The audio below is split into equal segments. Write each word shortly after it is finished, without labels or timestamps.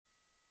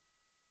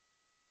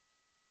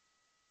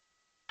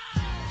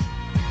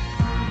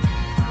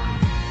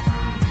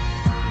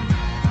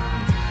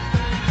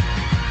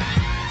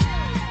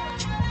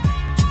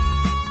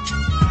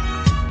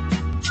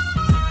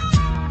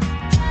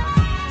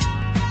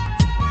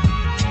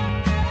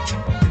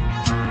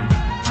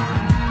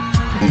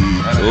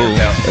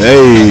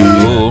Hey,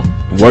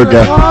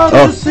 workout.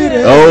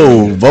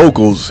 Oh,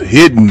 vocals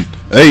hitting.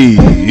 Hey,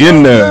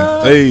 in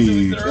there.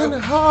 Hey,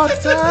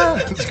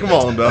 Come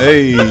on, dog.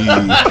 hey.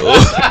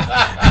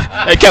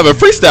 Hey, Kevin,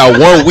 freestyle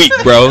 1 week,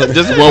 bro.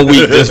 Just 1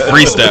 week, just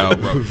freestyle,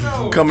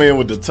 bro. Come in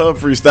with the tough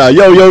freestyle.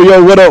 Yo,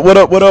 what up, what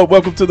up, what up?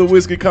 Welcome to the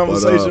Whiskey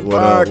Conversation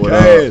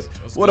Podcast.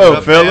 What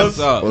up, fellas?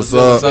 What's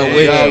up?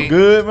 Y'all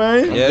good,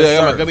 man? Yeah, I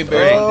got my gummy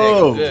bear.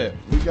 Oh, Good.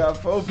 we got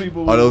 4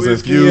 people Are with those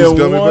whiskey infused and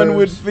gummy 1 bears?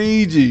 with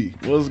Fiji.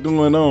 What's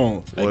going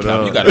on? Hey, What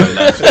Kevin, up? you gotta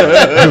relax.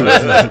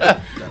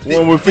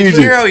 1 with Did you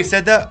Fiji. hear how he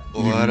said that?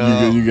 What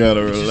up? You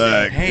gotta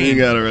relax. Hey. You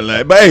gotta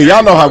relax. But hey,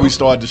 y'all know how we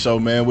start the show,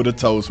 man, with a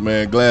toast,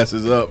 man.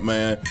 Glasses up,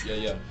 man.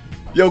 Yeah.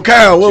 Yo,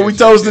 Kyle, what we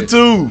Cheers, toasting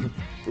to?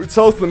 We're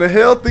toasting a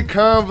healthy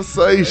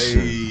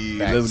conversation.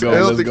 Hey, let's go,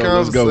 Healthy let's go.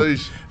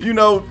 conversation. You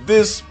know,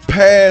 this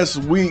past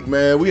week,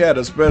 man, we had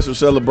a special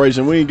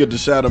celebration. We didn't get to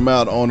shout them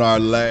out on our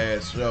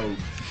last show,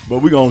 but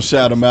we're going to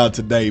shout them out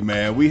today,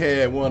 man. We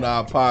had one of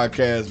our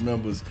podcast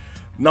members,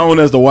 known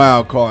as the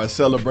Wild Card,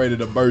 celebrated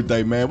a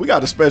birthday, man. We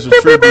got a special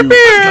tribute for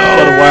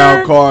the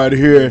Wild Card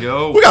here.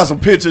 Yo. We got some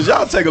pictures.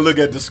 Y'all take a look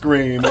at the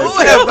screen, man. Oh,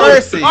 have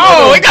mercy.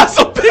 Oh, we got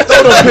some pictures.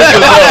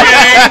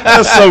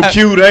 That's so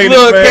cute, ain't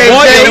Look, it, man?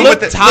 boy, Hey, you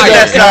look look at tired.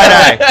 that side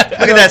eye.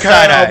 Look at that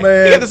side Kyle, eye.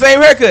 man. You got the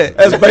same haircut.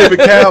 That's baby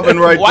Calvin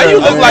right Why there.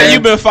 you look man. like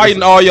you've been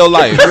fighting all your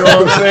life? You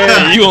know what I'm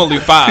saying? You only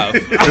 5.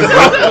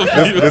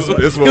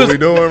 This what we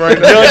doing right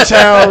now? Young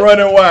child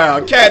running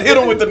wild. Cat, hit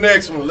him with the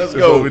next one. Let's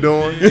That's what go. we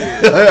doing?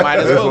 Might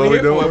as That's well what be we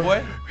here for doing. it,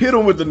 boy. Hit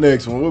him with the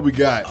next one. What we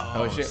got?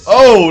 Oh shit.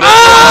 Oh,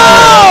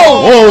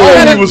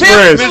 Oh! he was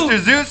fresh. Mr.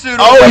 Zoot Suit.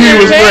 Oh, he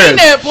was Maintain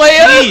fresh. that,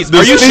 player. The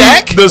Are you Steve-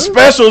 Shaq? The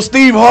special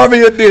Steve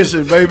Harvey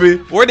edition, baby.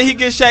 Where did he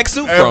get Shaq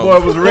suit That from? boy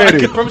was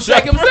ready. From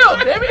Shaq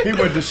himself, damn it. He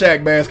went to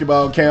Shaq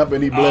basketball camp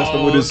and he blessed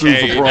him with his suit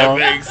Okay, for prom.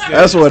 that makes sense.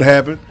 That's what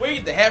happened. Where you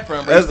get the hat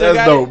from? bro? That's You still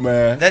got dope, it?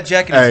 man. That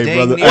jacket Hey, is dang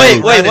brother. neat.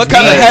 Hey. Wait, what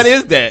kind of hat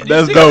is that?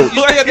 That's You dope.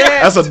 still got the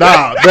hat? That's a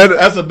dial.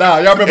 That's a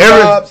dial. Y'all remember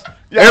Every- Dobbs?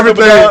 Y'all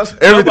remember Dobbs?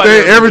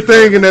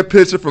 Everything in that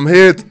picture from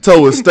head to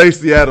toe is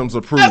Stacey Adams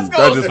approved. Let's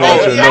go, I just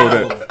want you to know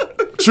that.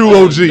 True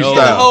OG The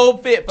style. whole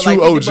fit for True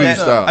like 50 OG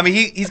bucks. style. I mean,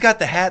 he's got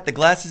the hat, the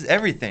glasses,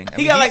 everything. I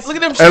He mean, got like, look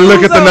at them shoes And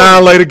look at the on.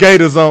 9-later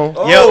Gators on.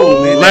 Yo,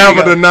 Oh, man,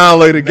 Lavender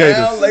 9-later Now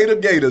Gators. later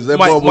Gators. That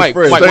boy was Mike,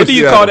 fresh. what do Stacey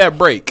you call Adams. that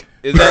break?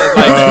 Is that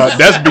like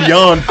That's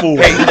beyond full.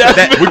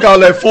 that- We call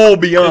that full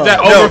beyond.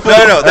 that No, over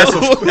no,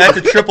 that's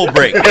a triple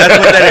break. That's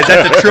what that is.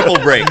 That's a triple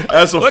break.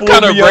 That's a What full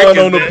kind of beyond break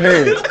is on the that?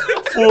 pants.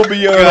 Full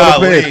beyond on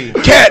Golly. the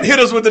pants. Cat, hit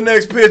us with the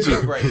next picture.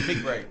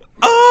 big break.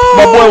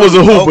 My boy was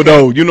a hooper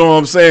though. You know what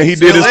I'm saying? He did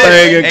Still his is.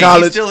 thing in Hey,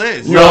 college. he still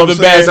is. You know what I'm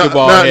Loving saying?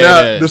 basketball. Now,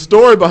 Yeah. the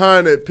story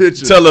behind that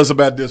picture, Tell us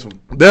about this one.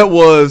 that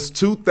was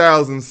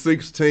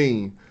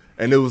 2016,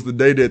 and it was the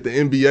day that the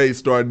NBA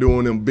started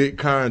doing them big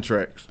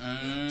contracts.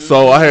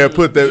 So I had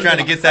put that. Trying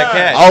to get that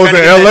cash. I was in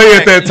Trying to get LA at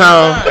check. that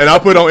time, and I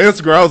put on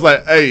Instagram. I was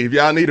like, "Hey, if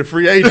y'all need a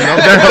free agent, I'm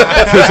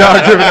down. Since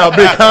y'all giving out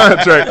big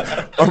contracts,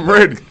 I'm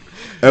ready."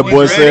 That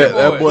boy ready said. for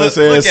That it. boy Look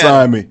said, at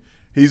 "Sign me."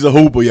 He's a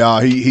hooper, y'all.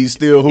 He's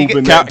still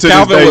hooping Cal- to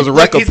Calvin this was day.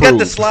 rec Look, he's got the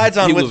approved. slides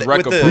on He with was the, rec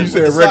with the, approved. You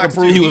said with the rec socks,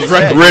 approved? too. He was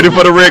rec ready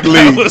for the rec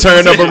league.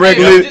 Turn up a rec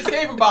league. Just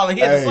came from balling.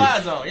 He had the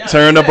slides on. Yeah.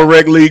 Turn up a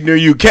rec league near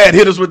you. Cat,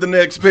 hit us with the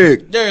next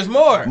pick. There's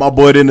more. My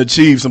boy didn't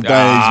achieve some things,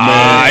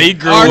 man. he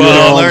grew You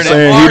know up. what I'm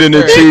saying? He didn't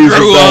Arthur. achieve some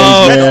Grew things,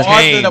 up. man. That's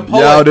Arthur the poet.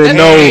 Y'all didn't That's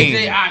know.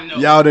 KJ, I know.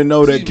 Y'all didn't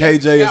know that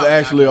Excuse me, KJ is Scout,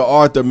 actually an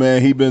author,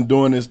 man. He been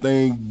doing his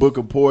thing, book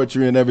of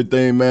poetry and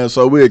everything, man.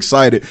 So we're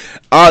excited.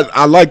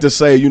 I like to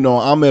say, you know,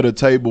 I'm at a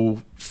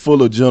table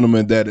full of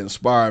gentlemen that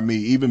inspire me.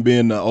 Even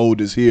being the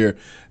oldest here,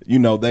 you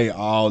know, they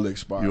all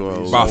inspire You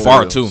me. are By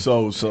far, too.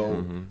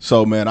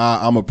 So, man,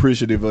 I'm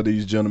appreciative of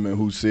these gentlemen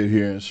who sit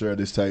here and share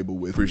this table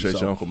with Appreciate me.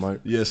 you, Uncle Mike.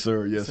 Yes,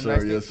 sir. Yes, It's the sir.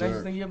 nicest Yes, nicest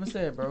sir. thing you ever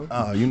said, bro.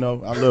 You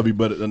know, I love you,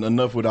 but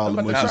enough with all the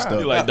about to mushy cry.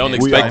 stuff. You like, We don't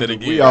expect off- it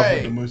again. We off Right.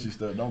 with the mushy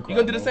stuff. Don't cry. You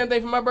gonna do the bro. same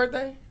thing for my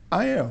birthday?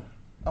 I am.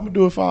 I'm gonna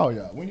do it for all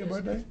y'all. When your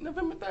birthday?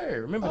 November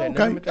 3rd. Remember that? Okay.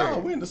 November Oh,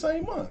 3rd. we in the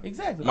same month.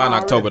 Exactly. Mine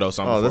October, though,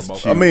 so I'm that's before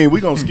both. cute. I mean,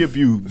 we gonna skip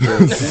you. Bro.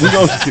 we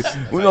gonna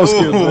skip. We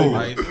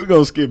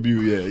gonna skip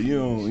you. Yeah, you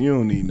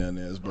don't need nothing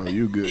else, bro.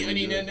 You good? You don't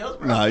need nothing else,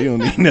 bro? Nah, you don't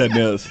need nothing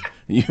else.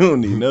 You don't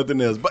need nothing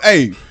else. But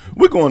hey,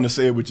 we're going to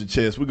say it with your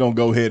chest. We're gonna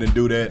go ahead and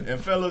do that. And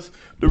fellas,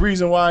 the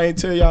reason why I ain't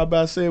tell y'all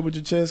about say it with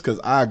your chest, cause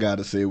I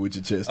gotta say it with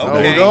your chest. Okay.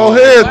 today. Go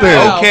ahead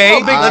then. Wow. Okay, Oh,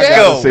 big let's chest.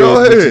 go. Say Go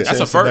it with your ahead. chest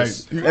That's a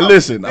first. today. And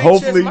listen, Big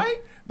hopefully chest,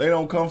 Mike. they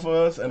don't come for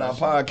us, and our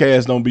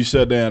podcast don't be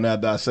shut down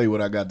after I say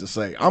what I got to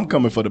say. I'm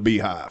coming for the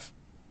Beehive.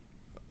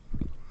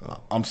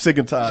 I'm sick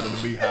and tired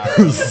of the Beehive.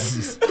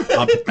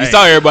 You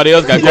saw everybody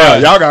else got Yeah,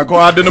 quiet. y'all got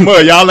quiet in the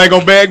mud. Y'all ain't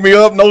gonna bag me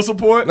up. No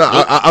support. No,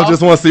 I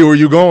just want to see where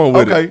you going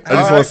with Okay, it. I all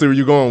just want right. to see where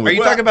you going Are with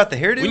you it. talking about the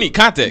hairdo? We need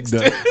context.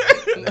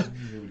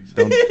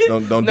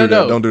 Don't No, do that.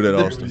 no. Don't do that,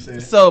 The-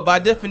 Austin. So by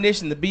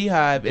definition, the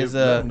Beehive is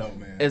let 'em know,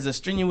 man. a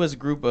strenuous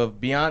group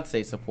of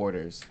Beyonce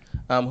supporters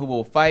who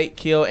will fight,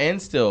 kill,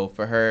 and steal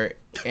for her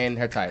and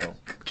her title.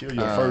 Kill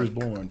your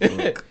firstborn.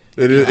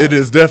 It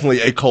is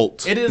definitely a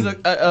cult. It is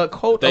a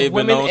cult They've of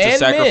been women known to and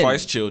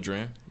sacrifice men.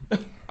 children,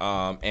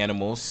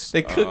 animals.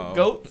 They cook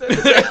goats.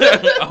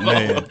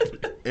 Man,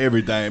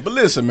 everything. But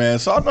listen, man.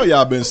 So I know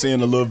y'all been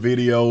seeing a little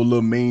video, a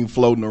little meme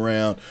floating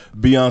around.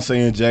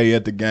 Beyonce and Jay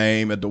at the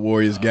game, at the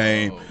Warriors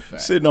game,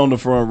 sitting on the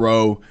front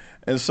row.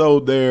 And so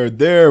they're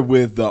there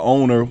with the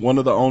owner, one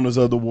of the owners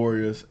of the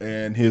Warriors,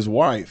 and his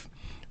wife.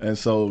 And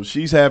so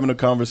she's having a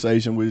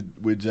conversation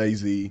with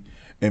Jay-Z,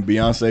 and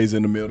Beyonce's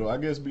in the middle. I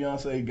guess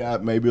Beyonce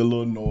got maybe a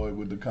little annoyed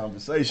with the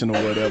conversation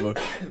or whatever,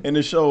 and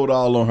it showed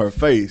all on her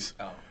face.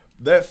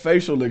 That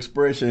facial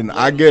expression,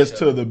 I guess,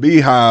 to the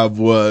Beehive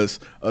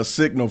was a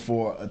signal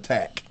for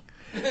attack.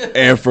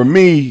 And for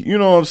me, you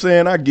know what I'm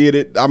saying? I get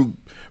it. I'm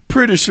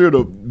pretty sure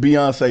the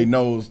Beyonce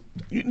knows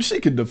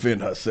she can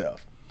defend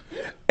herself.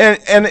 And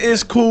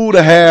it's cool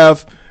to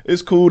have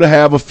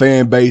a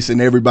fan base and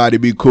everybody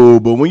be cool,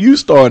 but when you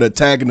start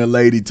attacking a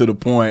lady to the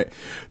point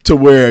to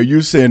where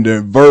you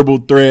sending verbal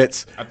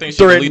threats, I think she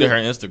deleted her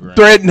Instagram.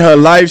 Threatened her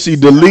life. She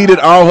deleted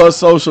all her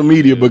social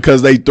media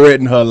because they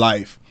threatened her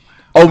life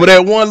over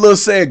that one little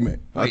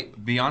segment. Wait,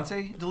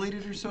 Beyonce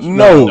deleted her social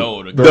No,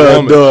 No,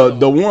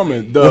 the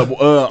woman,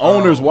 the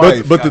owner's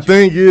wife. But the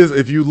thing is,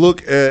 if you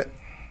look at,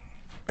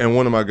 and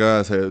one of my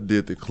guys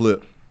did the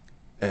clip,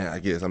 and I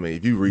guess, I mean,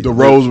 if you read the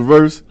roles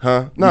reverse,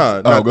 huh?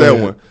 Nah, not go that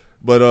ahead. one.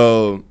 But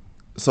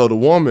so the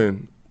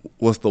woman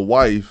was the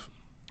wife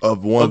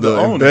of one of the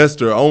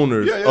investor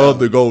owners of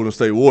the Golden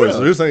State Warriors. Yeah.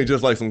 So this ain't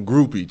just like some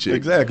groupie chick.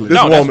 Exactly. This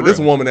No, that's woman, this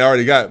real. woman that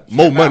already got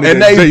more money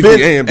and than they've Jay-Z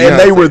been, and and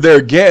they Beyonce. were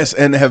their guests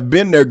and have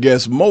been their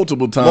guests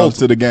multiple times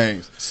to the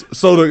games.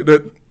 So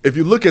if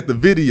you look at the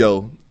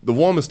video, the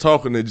woman's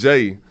talking to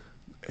Jay,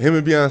 him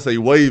and Beyonce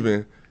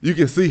waving. You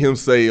can see him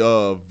say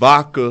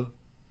vodka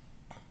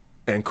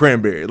and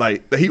cranberry.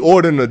 Like he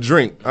ordering a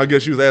drink. I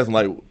guess she was asking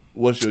like,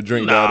 "What's your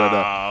drink?"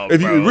 Nah, If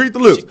bro. you read the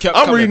lips, She kept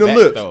I'm coming reading the back,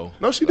 lips. though.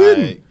 No, she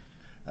didn't.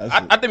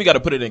 I think we got to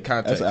put it in That's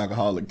context.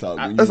 alcoholic talk.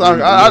 I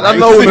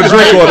know when the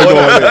drink order going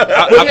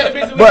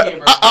in.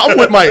 But I'm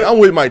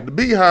with Mike. The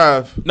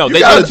Beehive. No, you they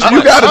gotta, don't-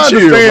 you gotta I chill,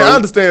 understand, bro. I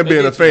understand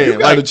being a fan. You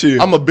gotta Like,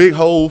 chill. I'm a big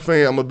Hov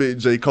fan. I'm a big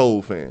J.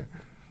 Cole fan.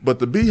 But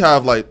the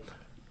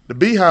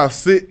Beehive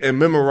sit and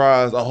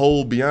memorize a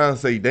whole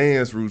Beyonce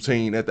dance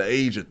routine at the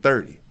age of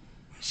 30.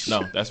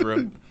 No, that's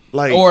real.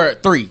 Like Or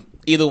 3.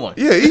 Either one.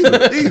 yeah,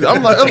 either.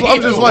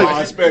 I'm just like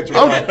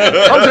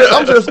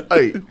I'm just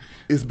like,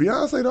 is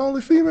Beyonce the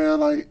only female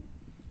like?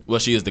 Well,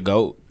 she is the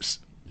GOAT.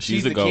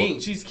 She's the GOAT. king.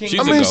 She's king. She's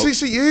I the mean, GOAT.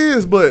 she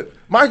is, but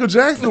Michael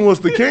Jackson was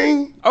the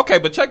king. Okay,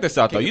 but check this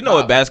out though. King You of know,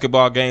 at pop.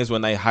 basketball games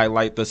when they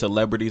highlight the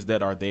celebrities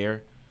that are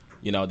there,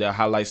 you know, they'll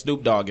highlight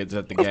Snoop Dogg is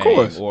at the game,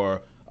 course.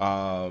 or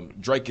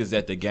Drake is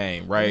at the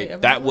game, right? Yeah,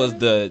 That was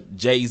the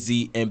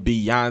Jay-Z and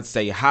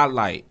Beyonce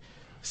highlight.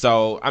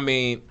 So, I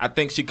mean, I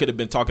think she could have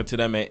been talking to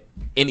them at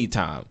any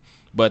time,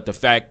 but the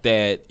fact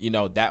that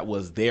that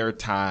was their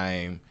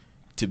time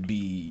to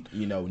be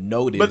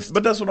noticed.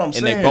 But that's what I'm and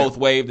saying. they both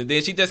waved, and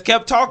then she just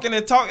kept talking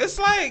and talking. It's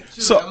like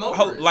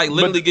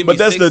literally give me but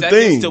that's 6 the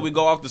seconds thing. till we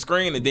go off the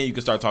screen, and then you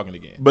can start talking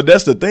again. But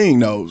that's the thing,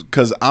 though,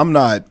 because I'm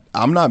not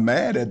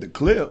mad at the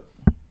clip.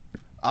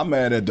 I'm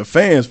mad at the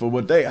fans for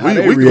what they We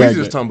reacted.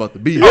 just talking about the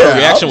Yeah, Beehive. the I'm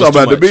reaction talking was too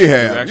about the much. The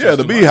Beehive. reaction Yeah, was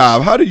the too much.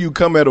 Beehive. How do you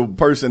come at a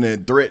person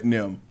and threaten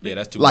them? Yeah,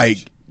 that's too much.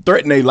 Like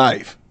threaten their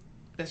life.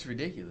 That's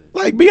ridiculous.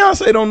 Like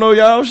Beyonce don't know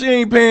y'all. She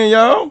ain't paying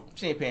y'all.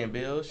 She ain't paying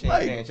bills. She ain't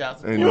Like, paying child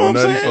support. Ain't You know doing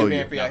what I'm nothing saying? for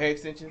Paying you. for your hair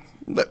extensions.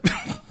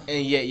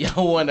 And yet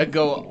y'all want to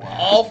go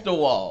off the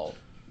wall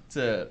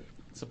to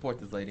support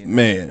this lady.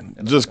 Man,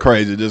 just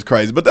crazy.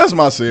 But that's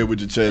my say with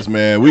your chest,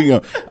 man.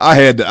 I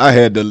had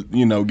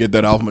to, get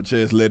that off my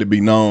chest. Let it be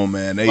known,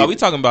 man. While we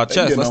talking about they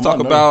chess, getting let's on talk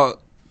my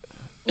about.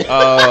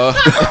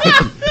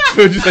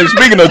 What'd you say?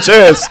 Speaking of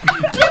chess.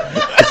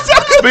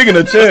 Speaking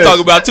of chess. Talk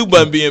about Two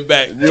Button being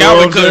back. know what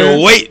Calvin I'm couldn't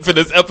saying? wait for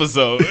this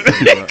episode.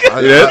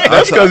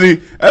 That's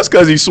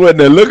because he's sweating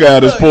that look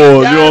out his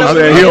pores. You know what I'm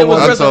saying? He don't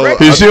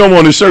want she don't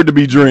want his shirt to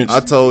be drenched. I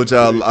told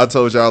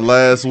y'all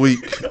last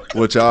week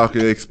what y'all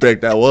could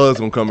expect. I was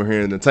gonna come in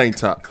here in the tank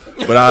top,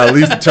 but I at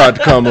least tried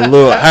to come a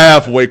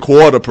little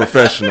quarter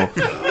professional.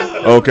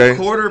 Okay,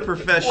 Quarter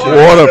professional.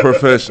 quarter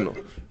professional.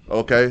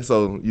 Okay,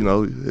 so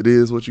it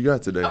is what you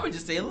got today. I would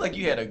just say, it looked like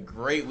you had a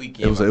great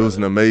weekend. It was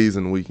an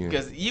amazing weekend.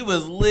 Because you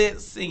was lit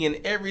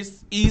singing every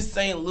East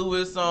St.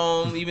 Louis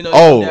song, even though you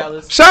in Oh,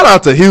 Dallas. shout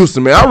out to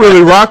Houston, man. I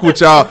really rock with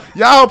y'all.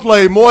 Y'all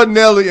played more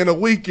Nelly in a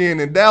weekend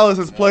than Dallas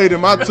has played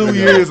in my 2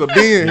 years of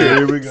being Here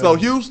here. we go. So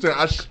Houston,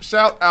 I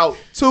shout out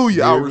to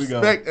you. I Here we go.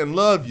 respect and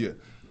love you.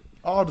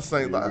 All the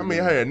same. I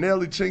mean, I had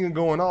Nelly Chingy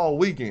going all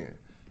weekend.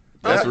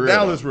 That's real,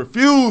 Dallas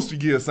refused to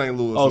give St.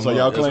 Louis. Oh, some so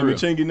y'all love. claiming real.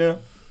 Chingy now?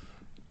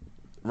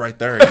 Right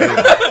there,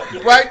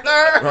 yeah. Right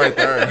there. Right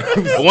there,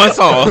 One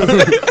song.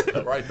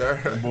 right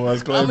there. Boys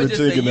I'm claiming gonna just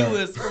say Chingy you now.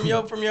 was from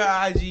your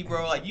IG,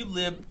 bro. Like you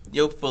live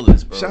your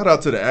fullest, bro. Shout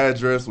out to the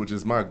address, which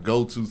is my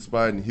go-to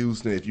spot in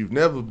Houston. If you've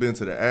never been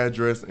to the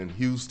address in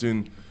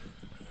Houston,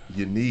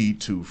 you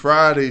need to.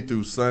 Friday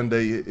through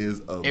Sunday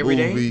is a Every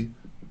day? movie.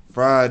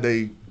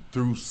 Friday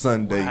through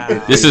Sunday.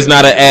 Wow. This is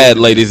not an ad,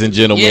 ladies and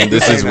gentlemen. Yeah.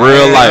 This is Hey,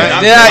 real man,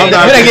 life. Yeah, we're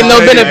not getting no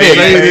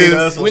benefit.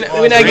 That's We're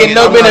what's not getting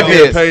no I'm not getting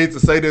benefits. paid to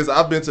say this.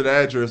 I've been to the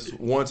address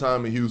one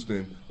time in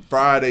Houston,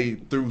 Friday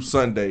through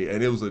Sunday,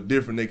 and it was a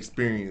different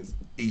experience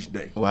each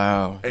day.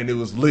 Wow. And it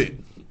was lit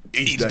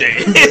each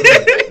day.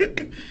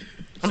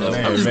 I'm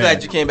just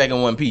glad you came back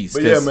in one piece.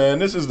 But yeah, man,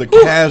 this is the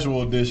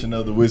casual edition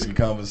of the Whiskey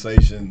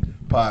Conversation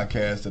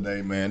podcast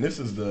today, man. This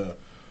is the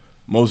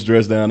most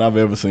dressed down I've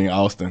ever seen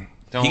Austin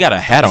He got a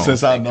hat on.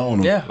 since I've known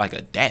him. Yeah. Like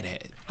a dad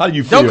hat. How do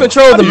you feel? Don't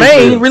control How the do you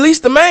main. feel? Release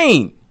the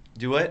main.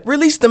 Do what?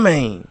 Release the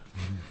main.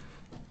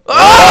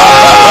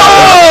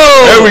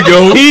 Oh! There we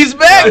go. He's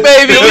back,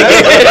 baby.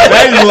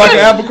 Now you like an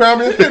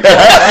Abercrombie and Fitch.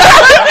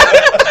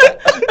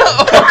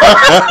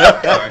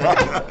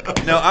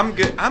 No, I'm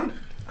good. I'm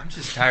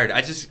just tired.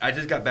 I just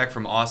got back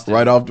from Austin.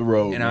 Right off the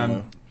road, And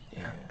man.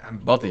 I'm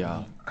Both of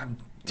y'all. I'm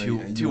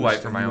too white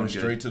for my own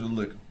Straight good. to the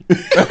liquor.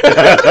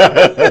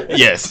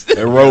 Yes.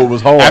 That road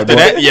was hard. After bro.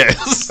 that,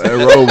 yes. That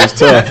road was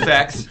tough.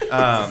 Facts.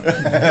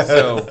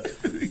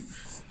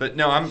 But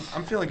no, I'm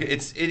feeling good.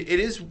 It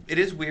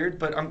is weird,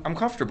 but I'm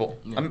comfortable.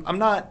 I'm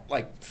not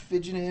like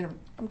fidgeting.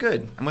 I'm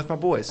good. I'm with my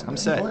boys. I'm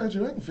set. Glad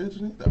you ain't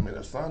fidgeting. I mean,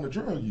 that's sign of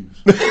drug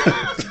use.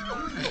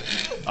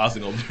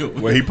 Austin gonna be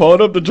When he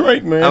pulled up the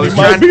Drake, man, I was he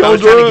might be I on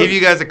was trying to drugs. give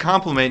you guys a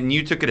compliment, and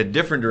you took it a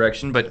different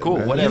direction. But cool,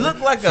 You whatever. look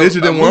like a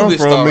Fidgeting where I'm movie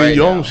from, star man, right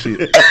your now. own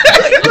shit.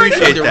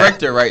 Appreciate a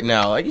director right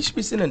now. Like you should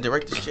be sitting in a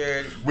director's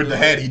chair. With the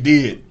hat, he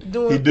did.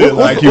 Doing- He did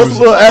like he What's was.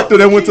 the little actor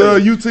that went to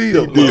UT?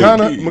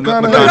 McConaughey?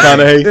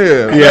 McConaughey.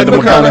 Yeah. He had the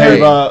McConaughey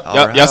McConaughey.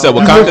 vibe. Y'all said He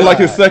looked Wakanda? like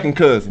his second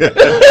cousin.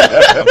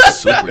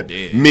 Super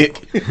dead.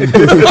 Mick.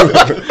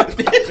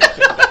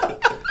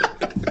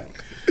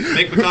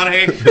 Nick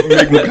McConaughey.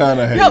 Mick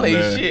McConaughey. Y'all ain't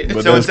man. shit.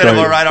 But So that's instead of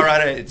crazy. all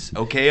right, it's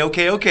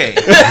okay.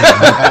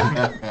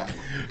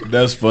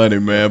 That's funny,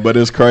 man. But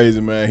it's crazy,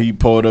 man. He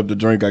poured up the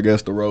drink. I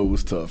guess the road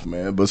was tough,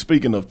 man. But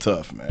speaking of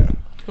tough, man,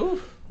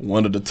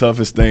 one of the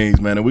toughest things,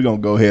 man, and we're going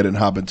to go ahead and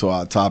hop into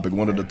our topic.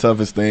 One of the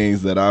toughest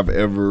things that I've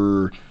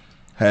ever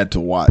had to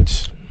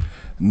watch.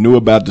 Knew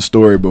about the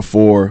story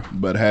before,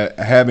 but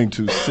having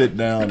to sit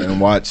down and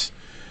watch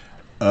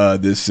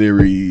this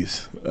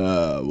series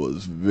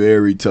was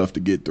very tough to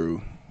get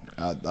through.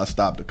 I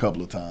stopped a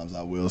couple of times,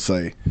 I will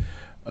say.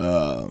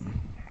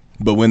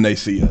 But When They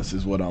See Us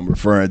is what I'm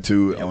referring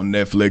to on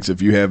Netflix.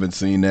 If you haven't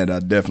seen that, I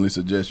definitely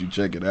suggest you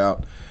check it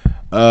out.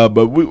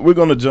 But we're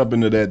going to jump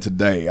into that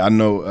today. I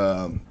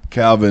know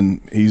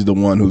Calvin, he's the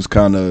one who's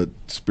kind of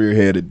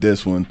spearheaded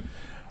this one.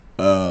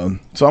 So I'm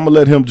going to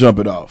let him jump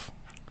it off.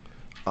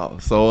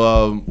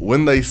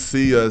 When They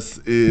See Us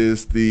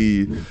is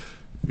the,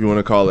 if you want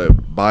to call it,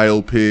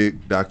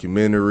 biopic,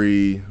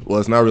 documentary. Well,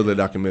 it's not really a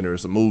documentary.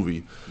 It's a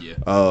movie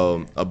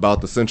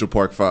about the Central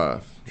Park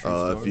Five.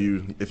 If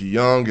you're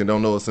young and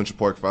don't know what Central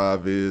Park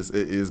Five is,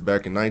 it is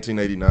back in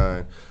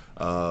 1989.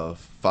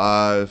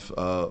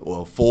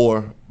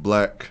 4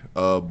 black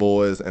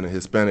boys and a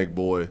Hispanic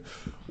boy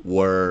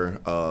were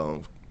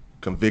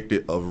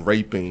convicted of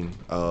raping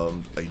a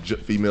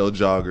female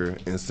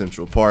jogger in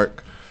Central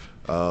Park.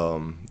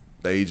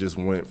 They just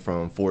went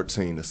from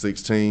 14 to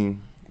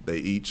 16. They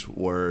each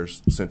were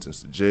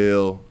sentenced to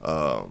jail,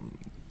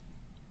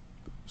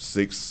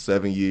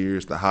 6-7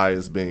 years, the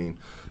highest being,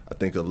 I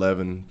think,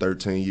 11,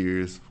 13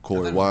 years.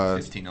 Corey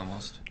Wise. 15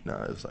 almost. No,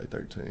 it was like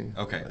 13.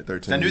 Okay. Like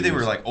 13 I knew they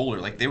years. were like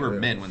older, like they were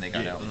men when they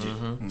got out.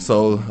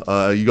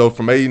 So you go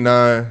from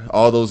 89,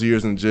 all those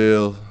years in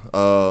jail,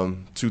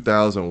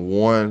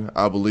 2001,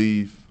 I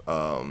believe,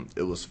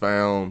 it was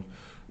found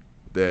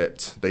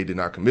that they did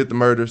not commit the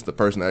murders. The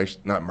person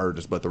actually, not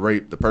murders, but the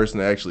rape, the person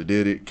that actually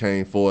did it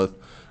came forth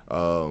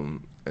and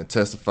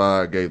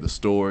testified, gave the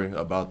story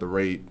about the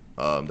rape.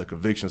 The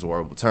convictions were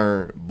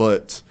overturned,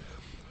 but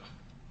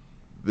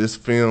this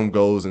film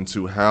goes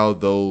into how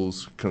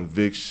those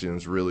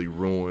convictions really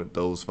ruined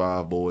those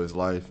 5 boys'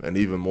 life, and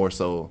even more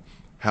so,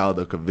 how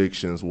the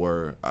convictions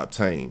were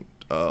obtained.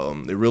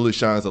 It really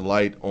shines a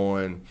light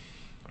on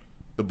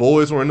the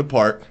boys were in the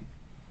park.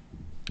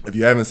 If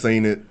you haven't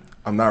seen it,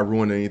 I'm not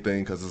ruining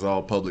anything because it's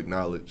all public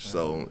knowledge,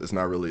 so it's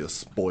not really a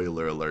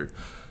spoiler alert.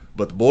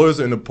 But the boys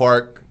are in the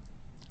park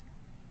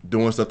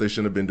doing stuff they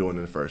shouldn't have been doing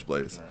in the first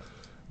place.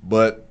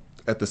 But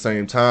at the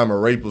same time, a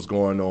rape was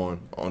going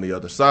on the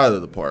other side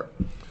of the park.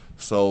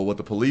 So what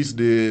the police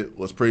did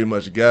was pretty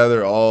much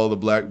gather all the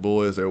black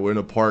boys that were in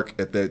the park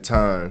at that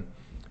time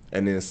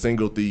and then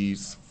singled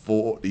these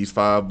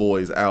 5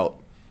 boys out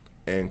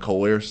and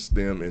coerced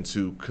them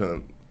into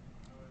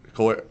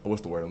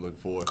what's the word I'm looking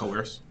for?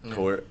 Coerce.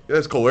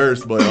 It's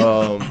coerced, but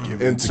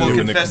into confessing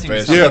to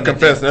confession. something yeah, that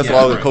confessing. they- That's yeah,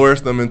 why I would right.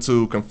 coerce them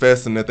into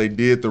confessing that they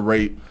did the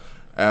rape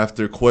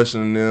after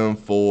questioning them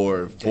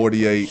for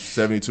 48,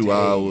 72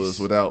 hours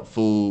without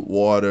food,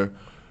 water,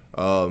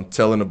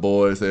 telling the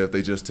boys that if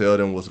they just tell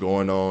them what's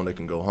going on, they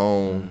can go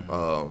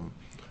home,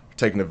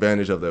 taking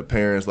advantage of their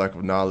parents' lack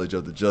of knowledge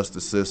of the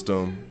justice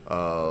system.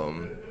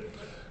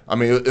 I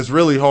mean, it's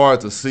really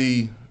hard to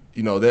see,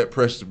 that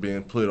pressure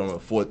being put on a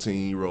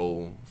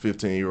 14-year-old,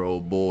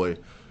 15-year-old boy,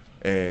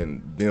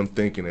 and them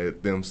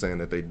saying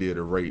that they did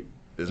a rape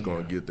is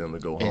going to get them to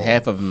go home. And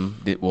half of them,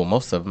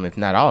 most of them, if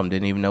not all of them,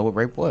 didn't even know what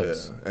rape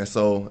was. Yeah. And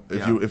so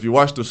if you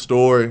watch the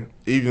story,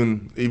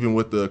 even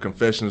with the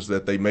confessions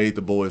that they made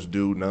the boys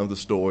do, none of the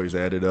stories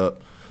added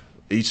up.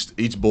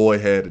 Each boy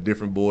had a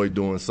different boy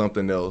doing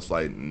something else.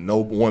 Like no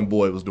one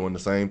boy was doing the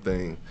same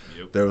thing.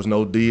 Yep. There was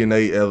no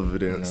DNA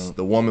evidence.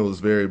 The woman was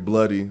very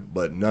bloody,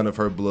 but none of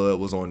her blood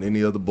was on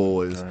any of the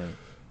boys. Right.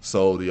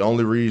 So the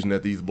only reason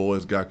that these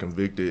boys got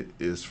convicted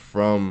is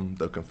from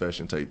the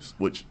confession tapes,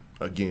 which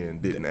again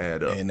didn't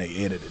add up. And they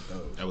edited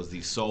those. That was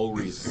the sole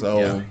reason.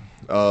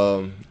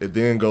 So it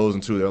then goes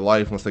into their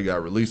life once they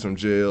got released from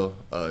jail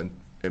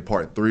in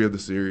part 3 of the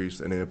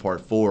series, and then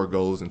part 4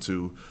 goes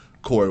into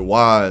Corey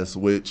Wise,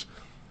 which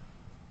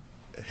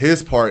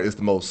his part is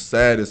the most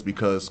saddest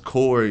because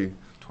Corey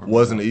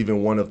wasn't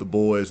even one of the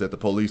boys that the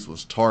police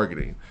was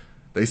targeting.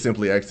 They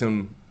simply asked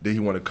him, did he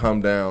want to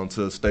come down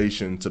to the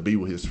station to be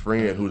with his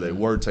friend who they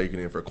were taking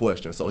in for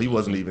questions. So he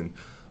wasn't even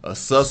a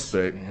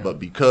suspect, but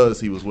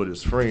because he was with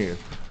his friend,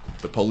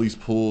 the police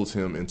pulled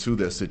him into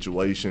that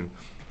situation.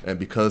 And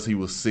because he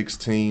was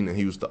 16 and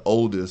he was the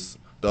oldest,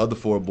 the other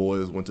 4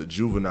 boys went to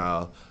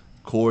juvenile.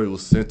 Corey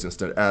was sentenced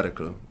to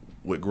Attica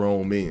with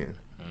grown men.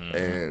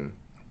 And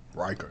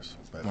Rikers.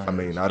 I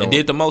mean, I don't. And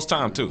did the most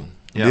time too.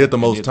 He did the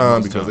most did the time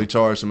most because time. they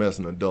charged him as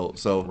an adult.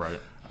 So Right.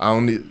 I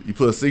don't need you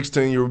put a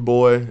 16-year-old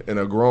boy in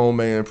a grown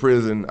man in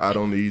prison. I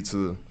don't need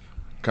to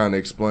kind of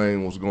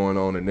explain what's going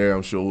on in there.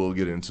 I'm sure we'll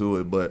get into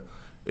it. But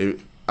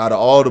out of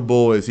all the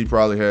boys, he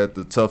probably had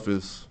the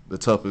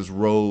toughest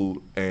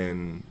road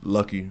and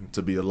lucky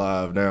to be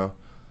alive now,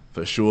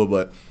 for sure.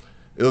 But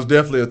it was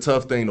definitely a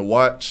tough thing to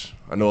watch.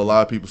 I know a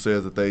lot of people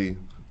says that they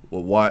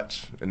will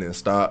watch and then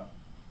stop.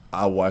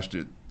 I watched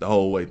it the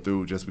whole way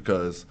through just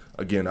because,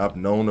 again, I've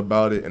known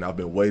about it and I've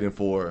been waiting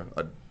for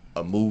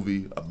a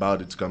movie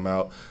about it to come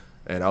out,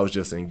 and I was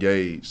just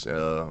engaged.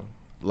 A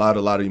lot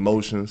of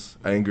emotions,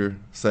 anger,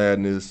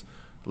 sadness,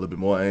 a little bit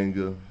more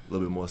anger, a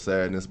little bit more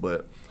sadness.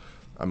 But,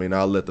 I mean,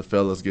 I'll let the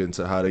fellas get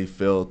into how they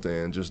felt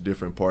and just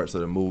different parts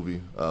of the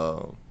movie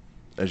and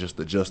just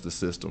the justice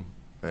system.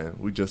 And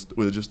we'll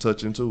just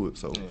touch into it.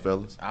 So,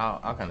 fellas.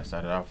 I'll kind of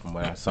start it off from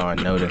what I saw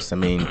and noticed. I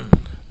mean,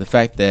 the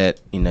fact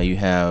that, you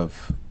have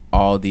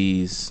all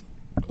these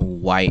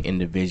white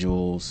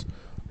individuals,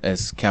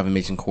 as Calvin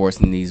mentioned,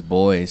 coercing these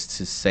boys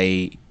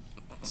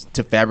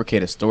to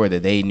fabricate a story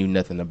that they knew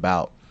nothing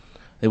about.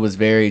 It was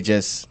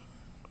it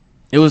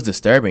was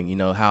disturbing,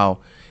 how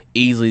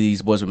easily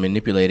these boys were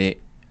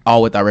manipulated,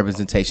 all without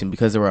representation.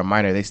 Because they were a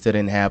minor, they still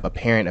didn't have a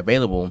parent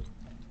available.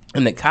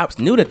 And the cops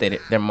knew that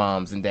their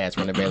moms and dads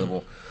weren't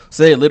available.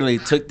 So they literally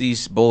took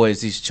these boys,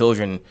 these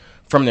children,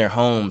 from their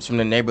homes, from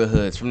their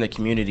neighborhoods, from their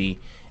community,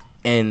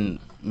 and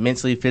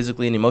mentally,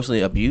 physically, and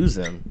emotionally abused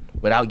them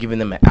without giving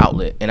them an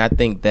outlet. And I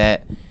think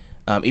that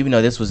even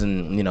though this was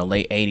in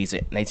late 80s,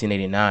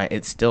 1989,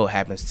 it still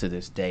happens to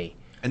this day.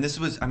 And this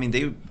was,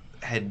 they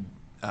had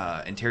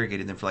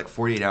interrogated them for like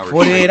 48 hours.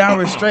 48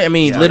 hours straight. I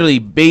mean, literally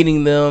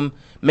beating them,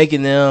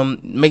 making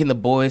the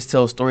boys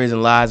tell stories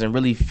and lies, and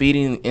really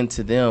feeding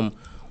into them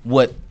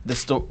what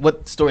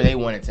story they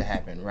wanted to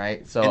happen,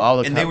 right?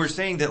 So they were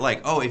saying that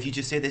like, oh, if you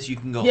just say this, you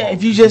can go home. Yeah,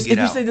 if you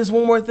say this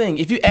one more thing,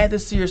 if you add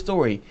this to your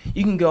story,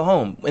 you can go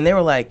home. And they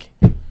were like,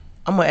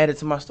 I'm gonna add it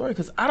to my story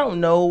because I don't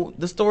know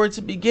the story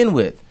to begin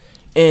with.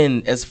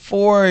 And as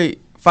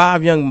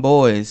 4-5 young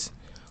boys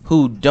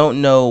who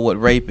don't know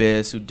what rape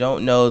is, who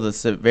don't know the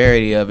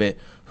severity of it,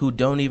 who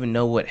don't even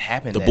know what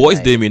happened. The boys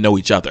didn't even know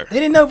each other. They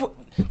didn't know.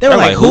 They were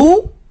like,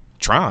 who?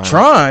 Tron.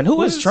 Tron. Who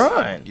was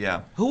Tron?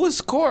 Yeah. Who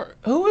was Court?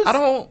 Who was?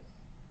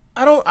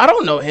 I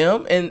don't know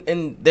him.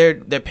 And their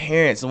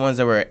parents, the ones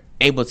that were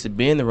able to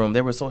be in the room,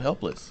 they were so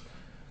helpless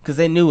because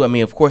they knew. I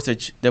mean, of course,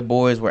 their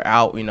boys were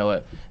out.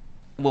 At,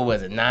 what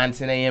was it, 9,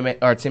 10 a.m.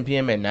 or 10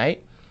 p.m. at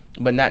night,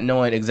 but not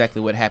knowing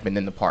exactly what happened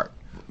in the park.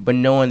 But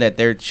knowing that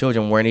their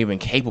children weren't even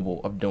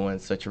capable of doing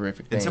such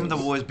horrific things. And some of the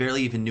boys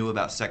barely even knew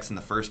about sex in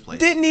the first place.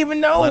 Didn't even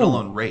know. Let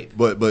alone rape.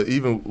 But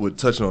even with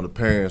touching on the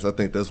parents, I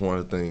think that's one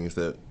of the things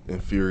that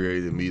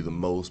infuriated me the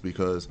most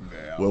because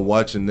we're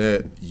watching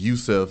that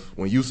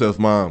when Yusef's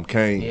mom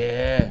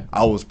came,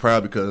 I was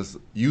proud because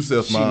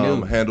Yusef's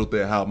mom handled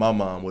that how my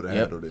mom would have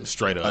handled it.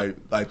 Straight up.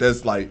 Like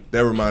that's like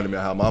that reminded me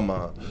of how my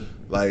mom.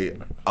 Like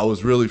I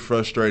was really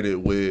frustrated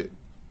with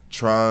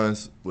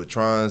Tron's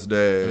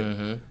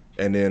dad.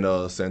 And then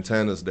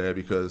Santana's dad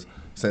because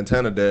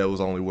Santana's dad was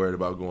only worried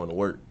about going to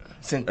work.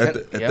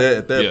 At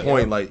that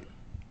point, like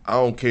I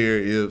don't care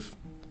if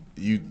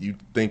you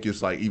think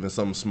it's like even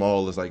something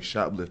small as like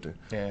shoplifting.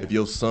 Yeah. If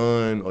your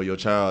son or your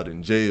child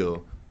in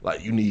jail,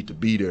 like you need to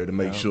be there to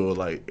make sure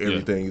like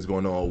everything is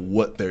going on,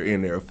 what they're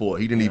in there for.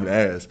 He didn't even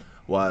ask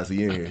why is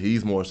he in here.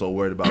 He's more so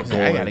worried about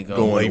going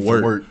to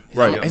work.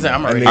 Right. He's like,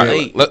 I'm already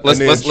late.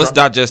 Let's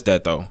digest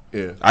that though.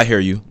 Yeah. I hear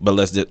you, but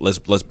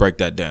let's break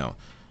that down.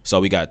 So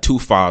we got 2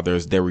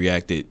 fathers that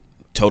reacted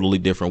totally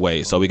different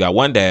ways. So we got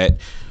one dad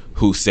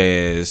who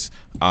says,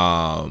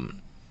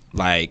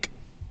 like,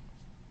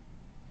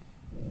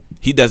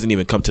 he doesn't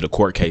even come to the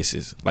court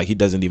cases. Like, he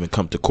doesn't even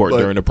come to court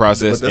during the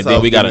process. And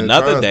then we got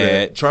another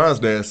dad. Tron's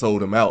dad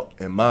sold him out,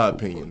 in my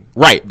opinion.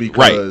 Right,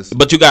 because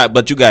But you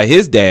got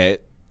his dad,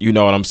 you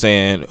know what I'm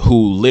saying,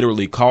 who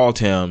literally called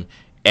him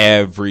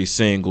every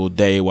single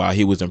day while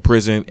he was in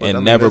prison, But, I and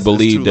mean, never it's too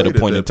believed at a late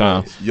point in that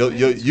time.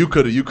 point. You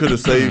could have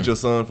saved your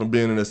son from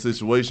being in that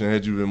situation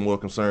had you been more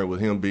concerned with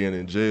him being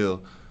in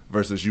jail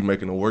versus you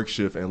making a work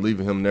shift and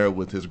leaving him there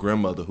with his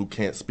grandmother who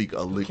can't speak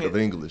a lick of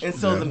English. And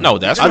so No,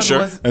 that's for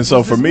sure. And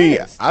so for me,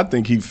 dismissed. I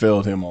think he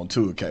failed him on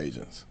 2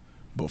 occasions.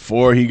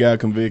 Before he got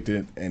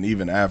convicted, and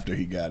even after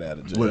he got out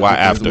of jail. Why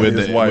after? With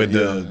His the wife,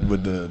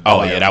 with the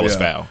Oh, yeah, that was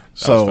foul. That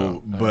So, was foul.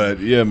 but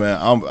yeah, man,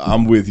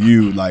 I'm with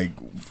you. Like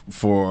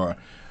for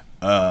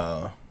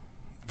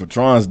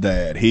Tron's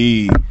dad,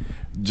 he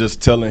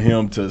just telling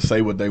him to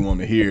say what they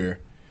want to hear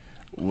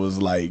was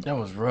like That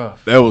was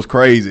rough. that was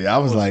crazy. I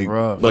was like,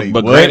 rough. wait,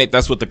 But what? granted,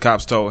 that's what the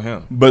cops told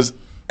him. But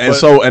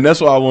that's what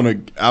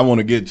I want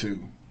to get to.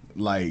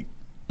 Like,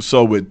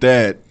 so with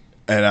that,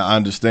 and I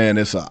understand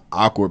it's an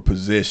awkward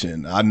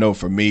position. I know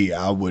for me,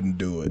 I wouldn't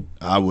do it.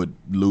 I would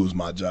lose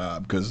my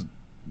job because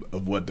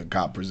of what the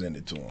cop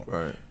presented to him.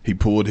 Right. He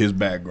pulled his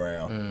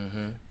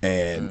background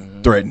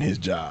and threatened his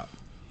job.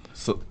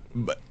 So,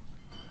 but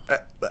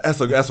as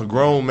a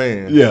grown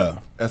man, Yeah,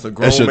 as a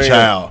grown that's your man,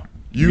 child.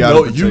 You gotta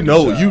know, protect you your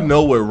know, child. you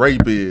know what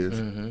rape is,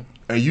 and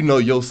you know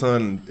your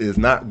son is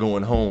not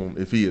going home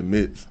if he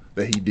admits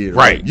that he did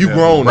Right. rape. You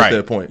grown Right. at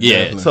that point.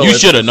 Yeah. You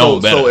shoulda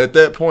known better. So at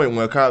that point,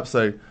 when cops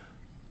say,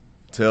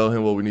 "Tell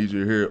him what we need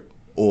you to hear,"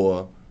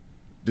 or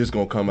 "This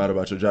gonna come out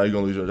about your job, you're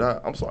gonna lose your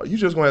job," I'm sorry, you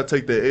just gonna have to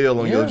take that L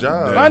on your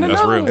job. Find That's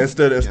another real. one.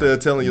 Instead of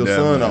telling your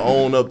son to Definitely.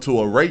 own up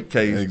to a rape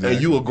case, Exactly.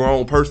 and you a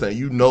grown person, and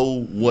you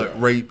know what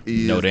rape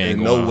is, No, they ain't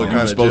and know going what home. You're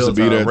kind of supposed to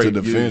jail be there time to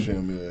rape defend is.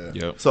 him.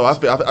 Yeah. Yep. So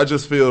I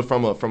just feel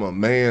from a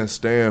man's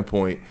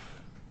standpoint,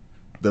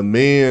 the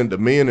men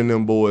in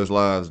them boys'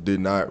 lives did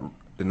not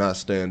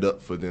stand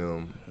up for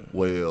them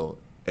well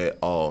at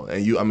all.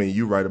 And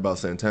you write about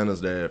Santana's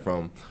dad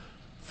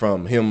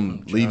from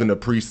him leaving the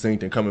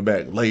precinct and coming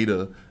back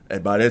later.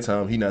 And by that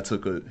time, he not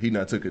took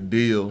a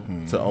deal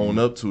to own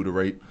up to the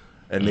rape.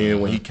 And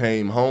then when he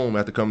came home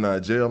after coming out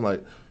of jail, I'm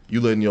like, you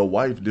letting your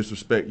wife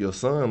disrespect your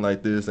son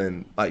like this,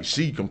 and like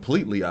she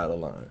completely out of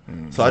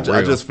line. So I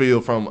real. just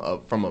feel from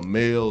a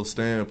male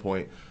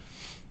standpoint,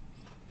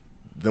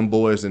 them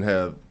boys didn't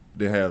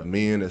have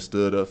men that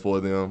stood up for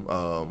them.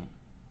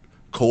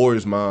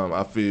 Corey's mom,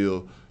 I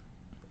feel,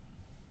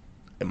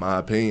 in my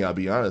opinion, I'll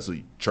be honest with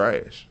you,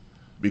 trash.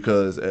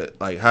 Because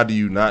how do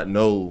you not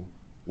know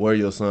where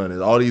your son is?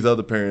 All these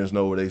other parents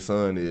know where their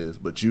son is,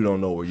 but you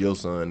don't know where your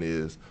son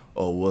is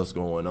or what's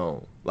going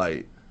on.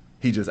 Like,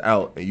 he just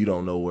out and you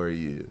don't know where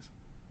he is.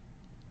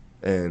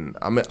 And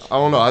I mean, I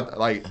don't know.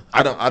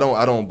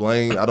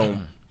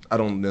 I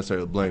don't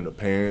necessarily blame the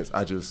parents.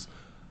 I just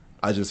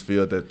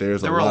feel that there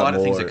were a lot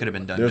of things that could have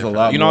been done There's a differently.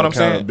 lot You know more what I'm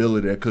saying?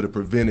 accountability that could have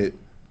prevented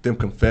them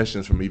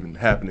confessions from even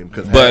happening.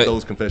 Because But- had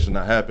those confessions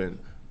not happened,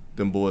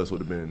 them boys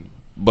would have been.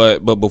 But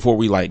before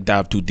we like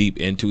dive too deep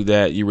into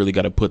that, you really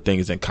got to put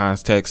things in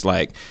context.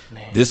 Like,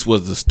 this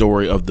was the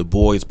story of the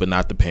boys, but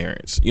not the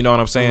parents. You know what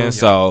I'm saying?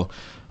 So,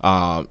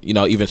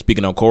 even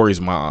speaking on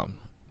Corey's mom,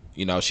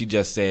 she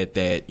just said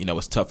that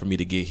it's tough for me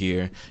to get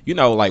here.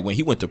 Like when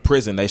he went to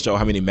prison, they showed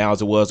how many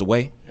miles it was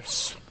away.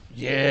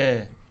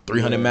 Yeah.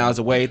 300 miles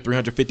away,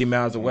 350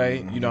 miles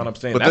away. You know what I'm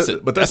saying?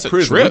 But that's a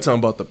prison. We're trip. talking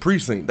about the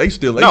precinct. They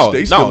still No, they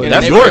no, still in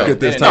that's New York real. at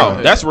this No,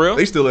 time. that's real.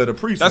 They still at a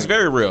precinct. That's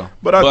very real.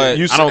 But I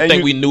think I don't think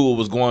you- we knew what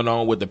was going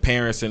on with the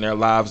parents in their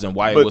lives and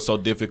why it But- was so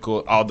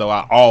difficult. Although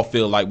I all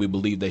feel like we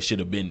believe they should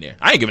have been there.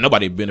 I ain't giving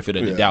nobody the benefit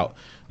of the Yeah. doubt.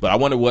 But I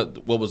wonder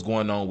what was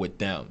going on with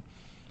them,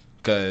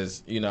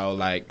 because Okay,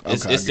 I it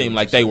get seemed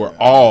what like you're they were saying.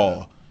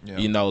 all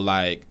Yeah.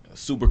 like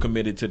super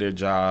committed to their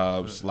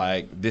jobs.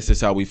 Like, this is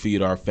how we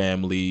feed our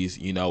families.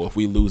 If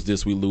we lose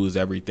this, we lose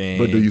everything.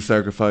 But do you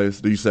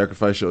sacrifice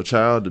your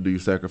child or do you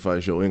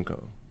sacrifice your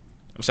income?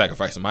 I'm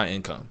sacrificing my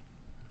income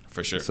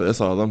for sure. So that's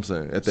all I'm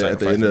saying. At the end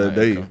Sacrificing of the my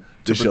day, income.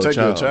 To this protect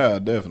your your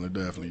child. child,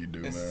 definitely you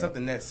do, It's man.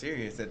 something that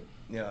serious that,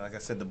 like I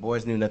said, the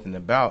boys knew nothing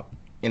about.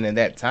 And in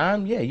that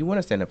time, yeah, you want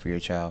to stand up for your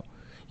child.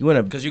 You want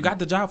to. Because you got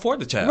the job for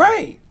the child.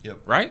 Right.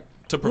 Right?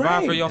 To provide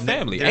Right. for your And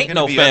family. there's Ain't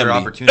gonna no be other family.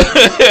 opportunities.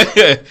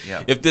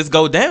 Yeah. If this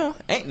go down,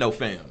 ain't no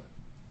family.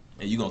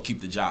 And you going to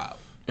keep the job.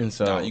 And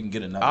so No, you can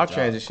get another I'll job.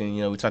 transition.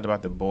 We talked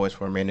about the boys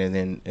for a minute,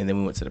 and then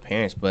we went to the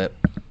parents. But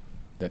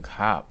the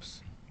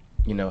cops,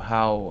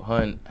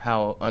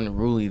 how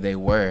unruly they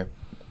were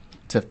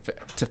to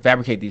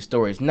fabricate these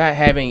stories, not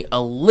having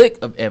a lick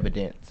of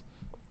evidence.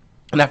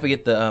 And I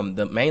forget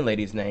the main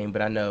lady's name,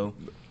 but I know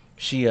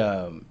she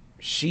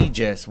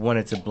just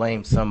wanted to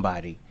blame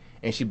somebody,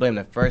 and she blamed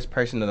the first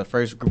person or the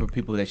first group of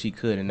people that she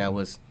could, and that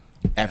was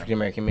African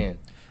American men.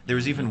 There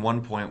was even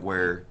one point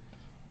where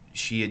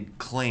she had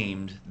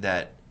claimed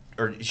that,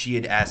 or she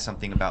had asked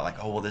something about like,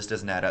 oh, well, this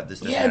doesn't add up. This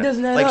doesn't Yeah, it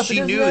doesn't add like up, it she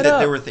doesn't knew add that up.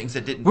 there were things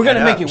that didn't. We're gonna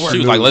add make up. it work. She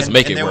was like, let's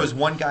make it And there work. was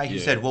one guy who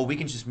Yeah. said, well, we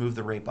can just move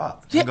the rape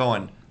up. Yeah. I'm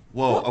going,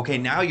 whoa, okay,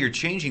 now you're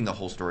changing the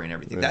whole story and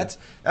everything. Yeah.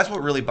 That's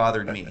what really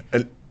bothered me.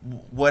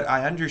 What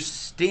I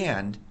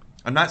understand,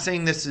 I'm not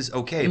saying this is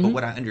okay, but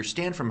what I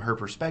understand from her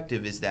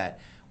perspective is that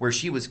where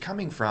she was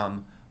coming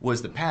from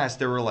was the past.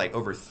 There were like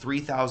over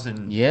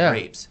 3,000 Yeah.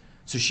 rapes.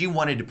 So she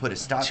wanted to put a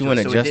stop She to it,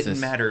 wanted so it justice.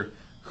 didn't matter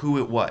who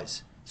it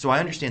was. So I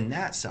understand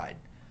that side.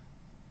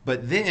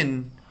 But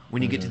then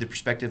when you get to the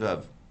perspective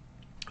of,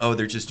 oh,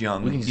 they're just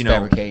young, We can just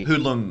fabricate.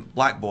 hoodlum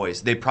black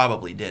boys, they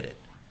probably did it.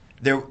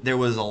 There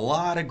was a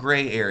lot of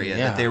gray area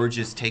Yeah. that they were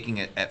just taking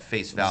it at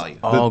face value.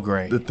 All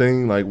great. The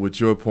thing, like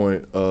with your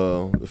point,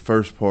 the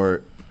first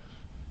part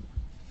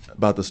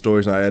about the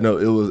stories, I know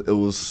it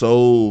was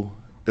so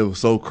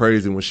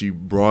crazy when she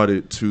brought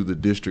it to the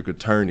district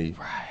attorney,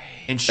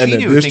 And she and the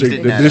knew things district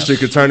didn't the add up.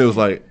 district attorney was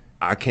like,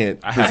 I can't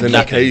I have present a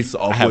nothing. case I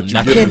off have what you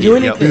nothing. give Can't do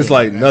me. anything. It's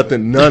like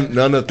nothing,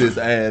 none of this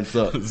adds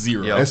up.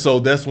 Zero. Yep. And so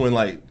that's when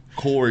like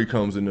Corey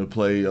comes into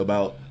play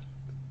about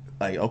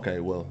like, okay,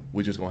 well,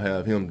 we're just gonna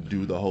have him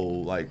do the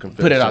whole like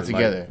confession, Put it all like,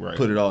 together. Right.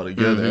 put it all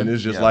together, and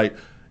it's just Yeah. like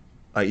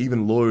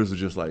even lawyers are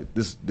just like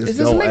this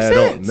doesn't don't make add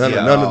sense. up.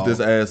 Yeah. None of this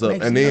adds up.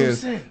 Makes And no then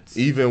sense.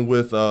 even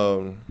with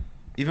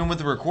Even with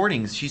the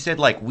recordings, she said,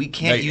 like, we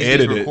can't They use these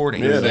edited.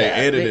 recordings. Yeah, they Yeah,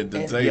 edited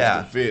they- the tapes yeah.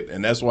 to fit,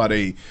 and that's why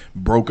they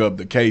broke up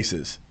the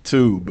cases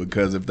too.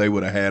 Because if they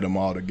would have had them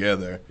all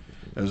together,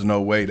 there's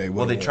no way they would.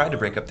 Well, they tried to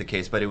break up the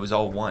case, but it was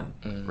all one,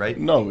 right?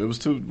 No, it was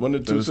two. One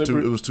of two It was two-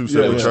 separate. it was two yeah,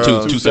 separate yeah,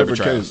 trials. Two separate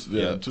cases. trials.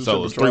 Yeah, Yeah. two So it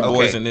was separate 3 trials.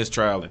 boys Okay. in this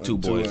trial and 2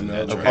 And two boys in in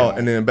that that trial. trial. oh,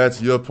 and then back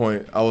to your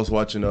point, I was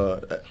watching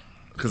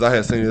because I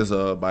had seen this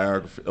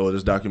biography or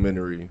this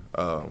documentary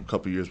a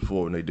couple years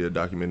before when they did a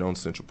documentary on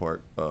Central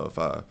Park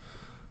 5.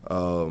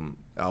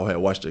 I had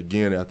watched it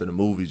again after the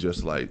movie,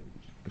 just like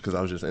because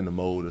I was just in the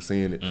mode of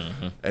seeing it,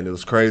 and it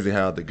was crazy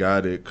how the guy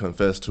that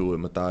confessed to it,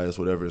 Matthias,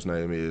 whatever his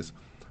name is,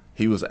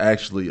 he was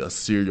actually a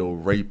serial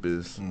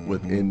rapist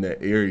within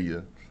that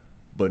area,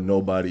 but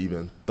nobody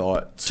even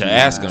thought To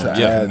ask him,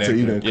 yeah. to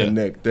even Yeah.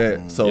 connect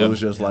that. So Yep. it was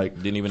just like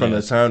Didn't even from the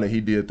ask. time that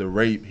he did the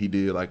rape, he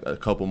did like a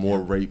couple more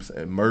rapes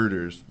and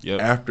murders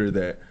Yep. after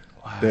that.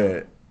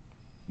 That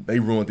they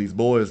ruined these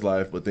boys'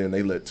 life, but then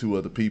they let 2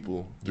 other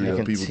people, 3 Yeah,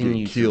 other people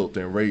continue get to. killed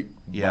and raped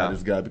Yeah. by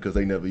this guy because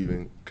they never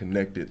even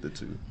connected the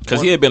 2.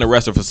 Because he had been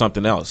arrested for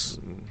something else.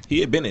 He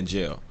had been in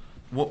jail.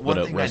 One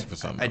But thing arrested for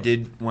something I else.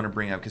 did want to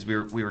bring up, because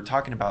we were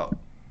talking about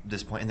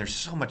this point, and there's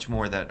so much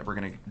more that we're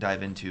going to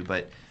dive into,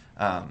 but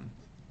and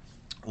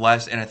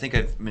I think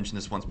I've mentioned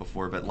this once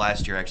before, but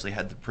last year I actually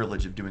had the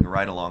privilege of doing a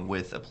ride-along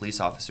with a police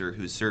officer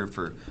who's served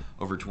for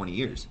over 20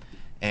 years.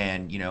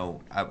 And,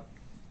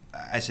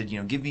 I said,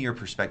 give me your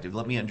perspective.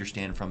 Let me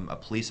understand from a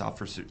police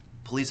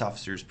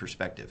officer's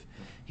perspective.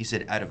 He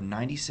said, out of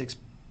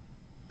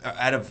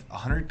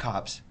 100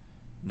 cops,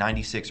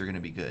 96 are going to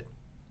be good.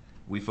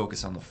 We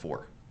focus on the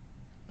 4.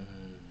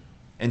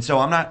 And so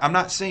I'm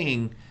not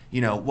saying,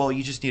 well,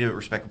 you just need to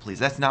respect the police.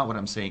 That's not what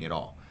I'm saying at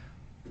all.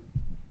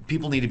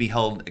 People need to be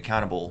held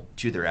accountable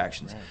to their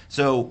actions. Right.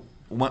 So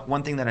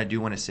one thing that I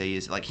do want to say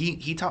is, like,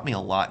 he taught me a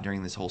lot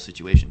during this whole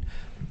situation.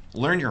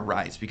 Learn your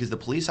rights, because the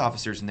police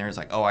officers in there is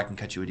like, oh, I can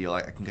cut you a deal.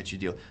 I can cut you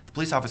a deal. The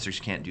police officers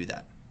can't do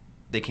that.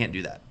 They can't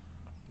do that.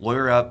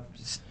 Lawyer up,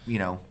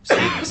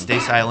 stay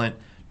silent.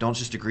 Don't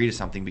just agree to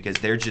something, because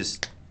they're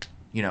just,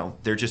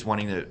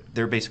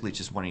 they're basically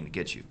just wanting to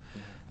get you.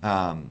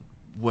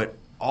 What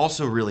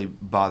also really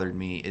bothered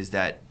me is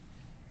that,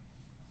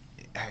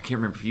 I can't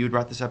remember if you had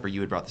brought this up or you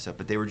had brought this up,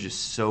 but they were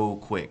just so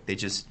quick. They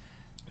just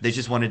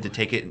wanted to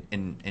take it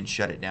and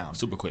shut it down.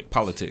 Super quick.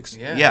 Politics.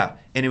 Yeah,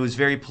 and it was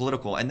very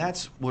political. And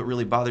that's what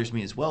really bothers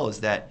me as well, is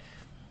that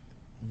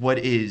what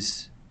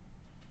is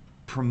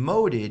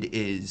promoted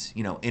is,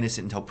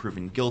 innocent until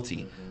proven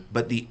guilty.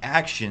 But the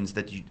actions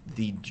that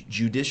the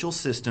judicial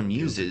system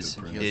uses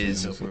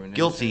is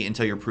guilty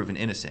until you're proven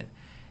innocent.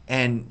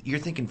 And you're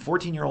thinking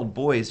 14-year-old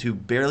boys who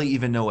barely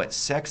even know what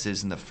sex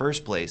is in the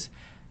first place,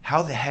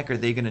 how the heck are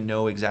they going to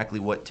know exactly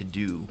what to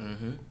do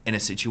in a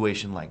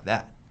situation like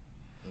that?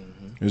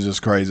 It's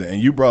just crazy.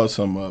 And you brought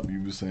something up.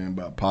 You were saying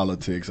about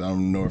politics. I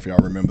don't know if y'all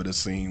remember the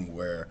scene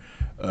where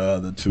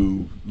the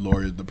 2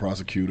 lawyers, the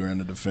prosecutor and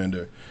the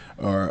defender,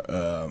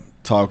 are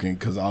talking,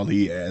 because all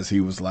he asked, he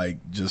was like,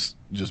 just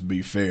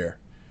be fair,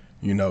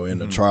 in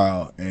the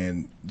trial.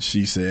 And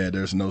she said,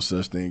 there's no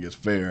such thing as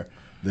fair.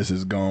 This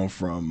has gone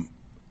from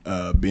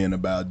being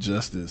about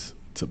justice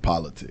to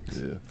politics.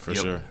 Yeah, For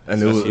sure.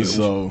 and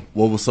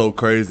what was so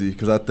crazy,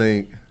 because I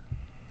think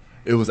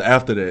it was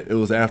after that. It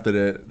was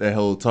after that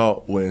whole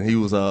talk when he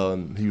was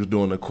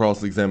doing the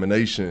cross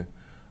examination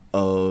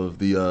of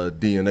the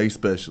DNA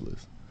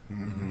specialist,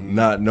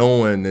 not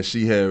knowing that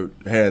she had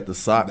the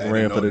sock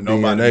ran for the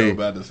nobody DNA. knew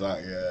about the sock,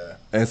 yeah.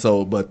 And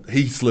so, but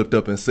he slipped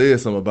up and said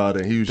something about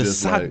it. And he was The just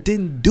sock like,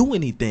 didn't do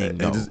anything,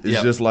 though.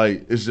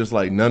 it's just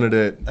like none of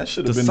that. That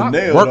should The have been the sock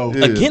nail, worked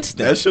though. against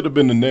them. That should have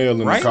been the nail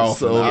in Right? the coffin.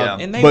 So, Yeah.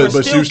 And they but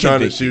were she still was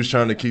trying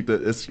convicted. to keep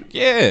it.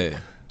 Yeah.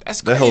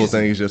 That's That crazy. whole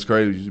thing is just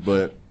crazy.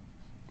 But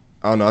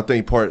I don't know. I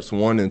think parts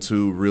 1 and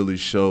 2 really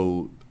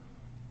showed.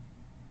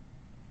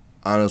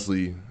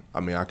 Honestly, I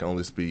mean, I can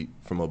only speak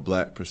from a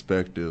black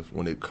perspective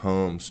when it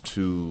comes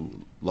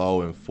to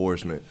law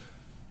enforcement.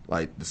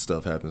 Like, this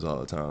stuff happens all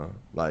the time.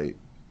 Like,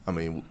 I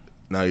mean,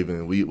 not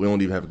even we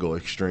don't even have to go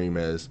extreme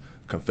as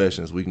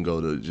confessions. We can go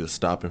to just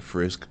stop and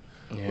frisk.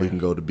 Yeah. We can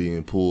go to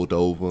being pulled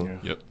over.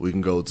 Yep. We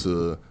can go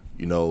to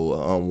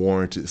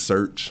unwarranted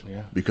search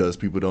because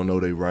people don't know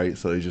they right,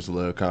 so they just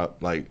let a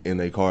cop like in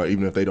their car,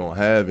 even if they don't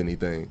have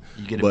anything.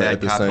 You get a But bad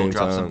at the cop, he'll same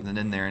drop time- something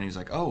in there, and he's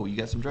like, "Oh, you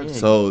got some drugs."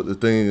 So the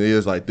thing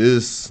is, like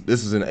this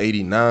is in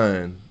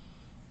 '89,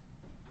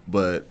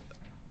 but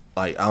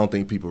like I don't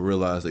think people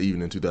realize that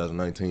even in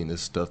 2019,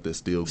 there's stuff that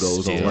still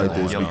goes on Still like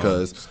this happens.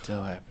 because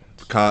Still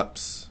happens.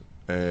 cops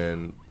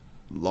and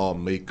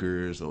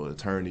lawmakers or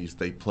attorneys,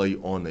 they play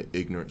on the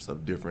ignorance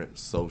of different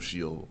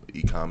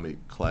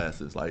socio-economic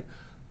classes. Like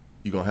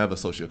you're gonna have a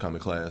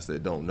socio-economic class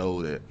that don't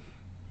know that,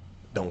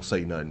 don't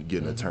say nothing,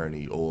 get an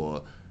attorney,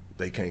 or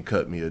they can't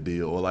cut me a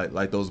deal, or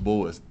like those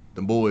boys.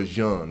 The boys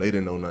young, they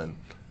didn't know nothing.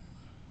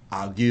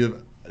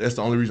 That's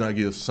the only reason I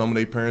give some of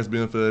their parents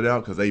benefit of the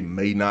doubt, because they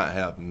may not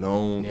have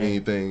known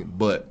anything,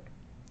 but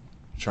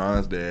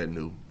Tron's dad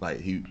knew. Like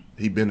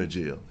he been to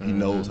jail. He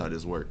knows how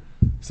this works.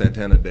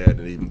 Santana dad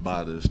didn't even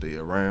bother to stay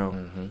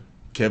around.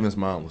 Kevin's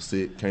mom was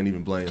sick. Can't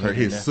even blame her.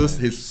 His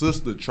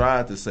sister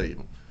tried to save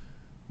him,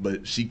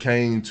 but she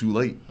came too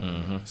late.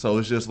 So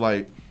it's just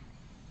like,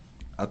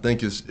 I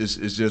think it's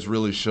just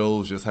really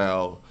shows just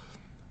how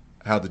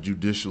the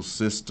judicial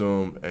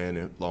system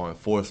and law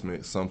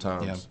enforcement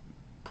sometimes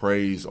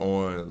preys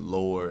on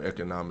lower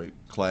economic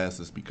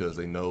classes because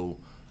they know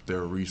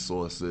their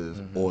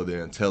resources or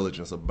their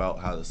intelligence about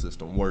how the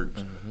system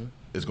works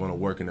is going to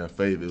work in their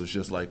favor. It was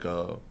just like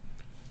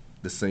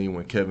the scene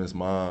when Kevin's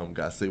mom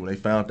got sick. When they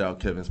found out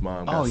Kevin's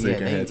mom got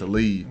sick and had to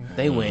leave,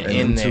 They went and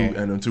in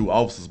them there. two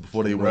officers,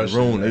 before they went in the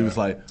room, they was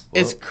like,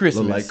 It's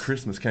Christmas. Look like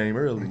Christmas came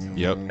early.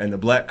 Yep. And the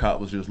black cop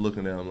was just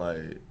looking at him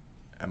like,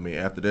 I mean,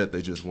 after that,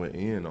 they just went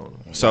in on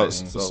him. So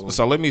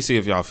let me see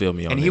if y'all feel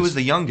me on And this. he was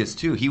the youngest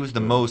too. He was the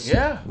most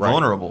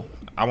vulnerable.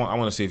 I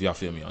want to see if y'all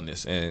feel me on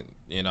this. And,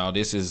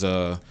 this is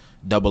a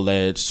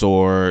double-edged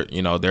sword.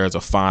 There's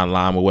a fine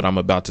line with what I'm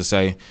about to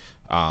say.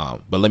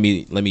 But let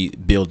me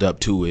build up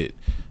to it.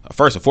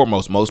 First and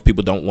foremost, most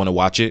people don't want to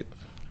watch it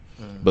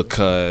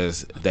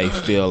because they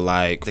feel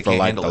like They for can't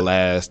like handle the it.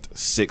 last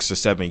 6 or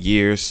 7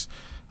 years,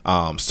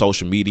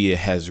 social media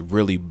has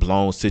really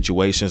blown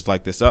situations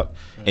like this up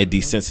and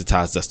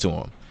desensitized us to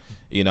them.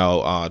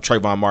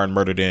 Trayvon Martin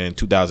murdered in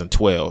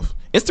 2012.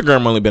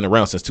 Instagram only been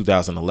around since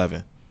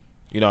 2011.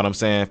 You know what I'm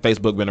saying?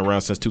 Facebook been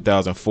around since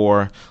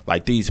 2004.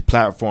 Like, these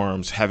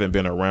platforms haven't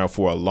been around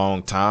for a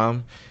long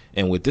time.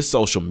 And with this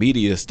social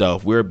media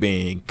stuff, we're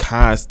being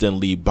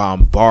constantly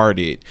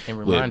bombarded And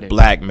with reminded.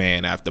 black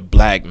man after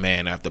black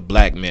man after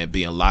black man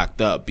being locked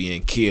up,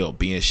 being killed,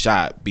 being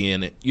shot,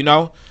 and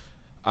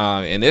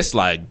it's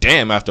like,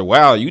 damn, after a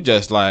while, you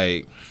just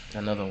like,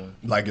 Another one.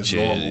 Like it's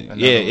yeah, normal.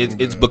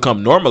 it's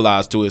become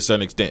normalized to a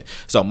certain extent.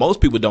 So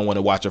most people don't want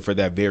to watch it for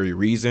that very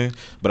reason.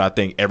 But I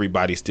think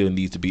everybody still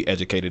needs to be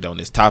educated on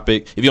this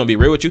topic. If you want to be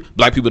real with you,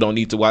 black people don't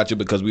need to watch it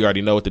because we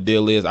already know what the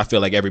deal is. I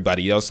feel like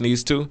everybody else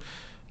needs to.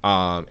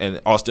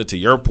 And also, to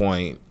your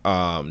point,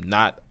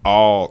 not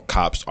all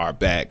cops are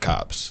bad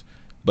cops,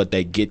 but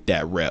they get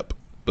that rep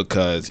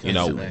because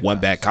one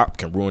bad cop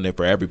can ruin it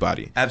for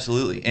everybody.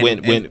 Absolutely. So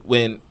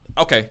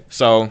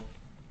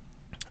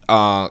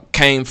I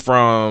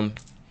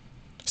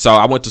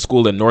went to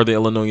school at Northern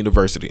Illinois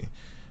University.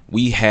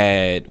 We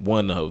had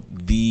one of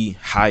the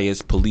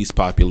highest police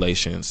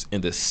populations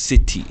in the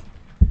city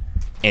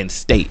and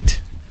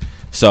state.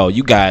 So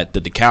you got the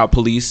DeKalb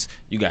police,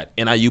 you got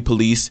NIU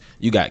police,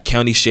 you got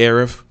county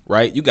sheriff,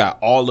 right? You got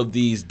all of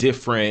these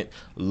different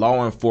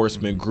law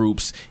enforcement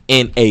groups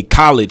in a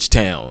college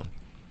town.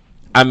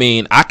 I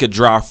mean, I could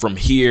drive from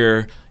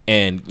here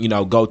and,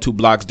 go 2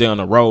 blocks down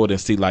the road and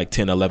see like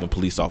 10, 11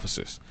 police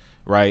officers,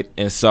 right?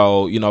 And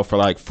so, for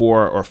like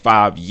 4 or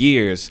 5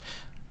 years,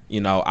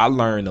 I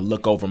learned to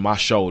look over my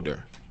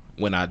shoulder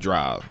when I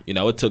drive.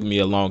 It took me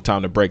a long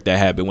time to break that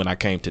habit when I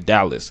came to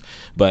Dallas.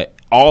 But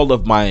all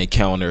of my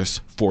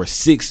encounters for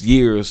 6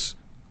 years,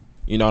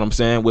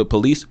 with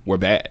police were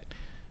bad.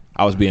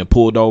 I was being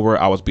pulled over.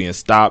 I was being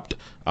stopped.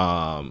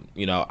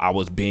 I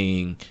was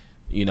being,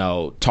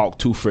 talked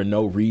to for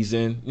no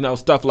reason,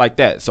 stuff like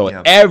that. So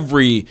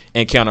every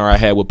encounter I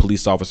had with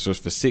police officers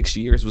for 6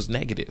 years was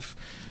negative,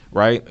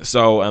 right?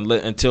 So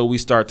until we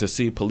start to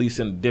see police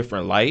in a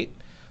different light,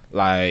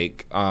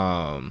 like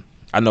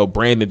I know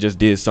Brandon just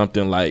did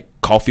something like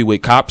Coffee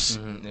with Cops.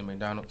 In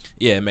McDonald's.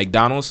 Yeah,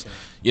 McDonald's.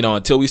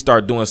 Until we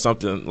start doing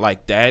something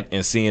like that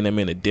and seeing them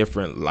in a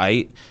different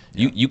light,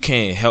 you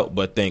can't help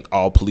but think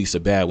all police are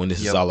bad when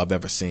this is all I've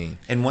ever seen.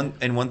 And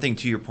one thing,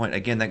 to your point,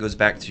 again, that goes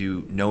back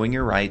to knowing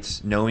your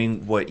rights,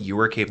 knowing what you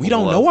are capable of. We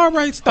don't know our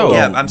rights though.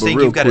 Yeah, I'm but saying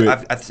real you've got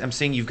to. quick, I'm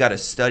saying you've got to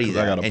study 'cause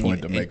that. I got a and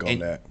point you, to make on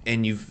that.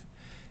 And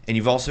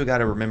you've also got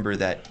to remember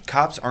that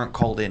cops aren't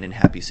called in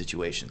happy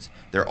situations.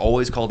 They're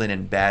always called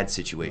in bad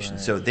situations.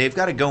 Right. So they've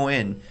got to go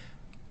in,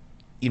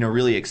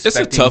 really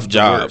expecting. It's a tough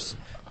job.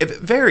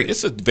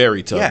 It's a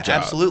very tough job. Yeah,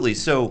 absolutely.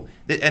 So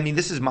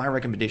this is my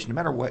recommendation. No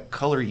matter what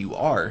color you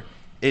are,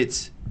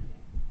 it's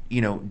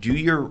do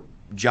your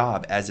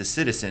job as a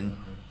citizen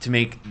to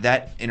make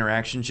that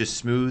interaction just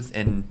smooth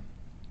and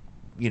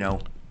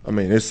I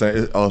mean, it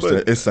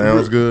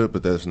sounds good,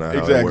 but that's not how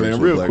it Exactly. works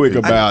And with real black quick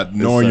people. about It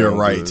knowing your sounds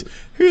rights. good.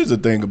 Here's the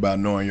thing about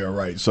knowing your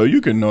rights. So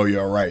you can know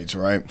your rights,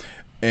 right?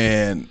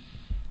 And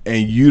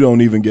you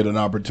don't even get an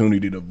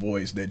opportunity to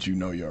voice that you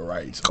know your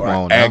rights or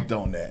on now. act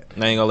on that.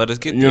 I ain't gonna let us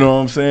get You there. know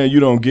what I'm saying? You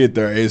don't get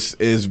there. It's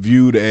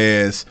viewed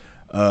as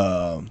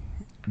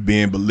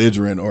being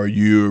belligerent or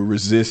you're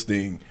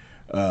resisting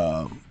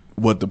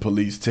what the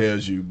police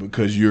tells you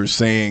because you're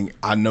saying,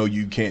 I know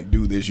you can't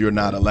do this. You're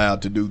not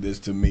allowed to do this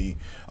to me.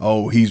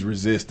 Oh, he's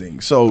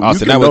resisting. So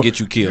Austin, that would get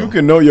you killed. You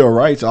can know your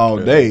rights all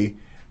day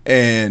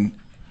and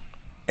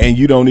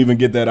you don't even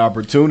get that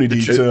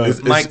opportunity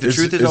to. Mike, the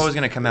truth is always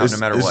going to come out no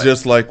matter what. It's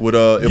just like with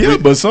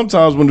But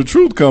sometimes when the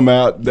truth come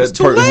out, It's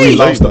too we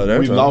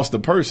late. lost the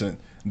person.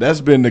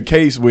 That's been the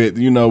case with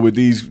with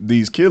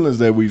these killings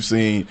that we've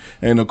seen,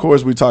 and of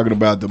course we're talking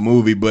about the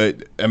movie,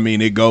 but I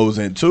mean it goes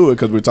into it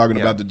because we're talking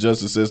about the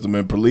justice system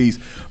and police.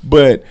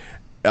 But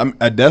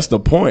that's the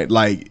point.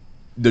 Like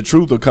the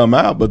truth will come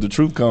out, but the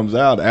truth comes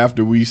out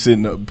after we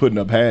sitting up putting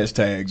up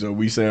hashtags or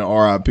we saying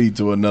RIP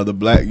to another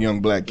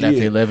young black kid.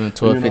 After 11,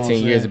 12, You know 15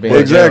 what I'm years saying? of being in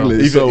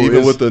Exactly. jail.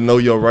 even with the know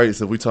your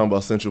rights, if we talking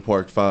about Central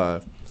Park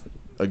 5,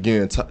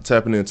 again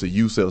tapping into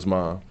Yusef's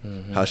mom,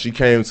 how she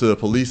came to the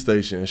police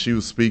station and she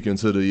was speaking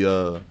to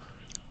the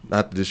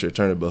not the district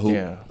attorney, but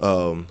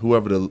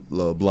whoever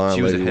the blind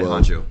She was lady a head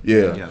was. honcho.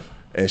 Yeah,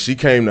 and she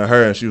came to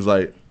her and she was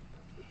like,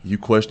 "You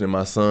questioning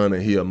my son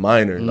and he a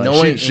minor."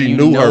 Knowing- Like she and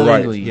knew her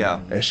knowingly. rights. Yeah.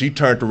 And she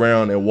turned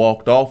around and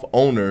walked off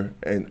on her.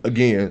 And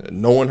again,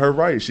 knowing her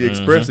rights, she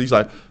expressed it. She's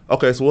like,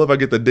 okay, so what if I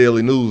get the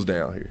Daily News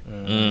down here?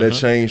 That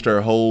changed her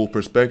whole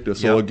perspective.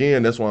 So Yep.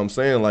 again, that's why I'm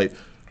saying, like,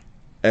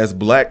 as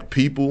black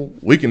people,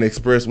 we can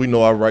express we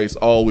know our rights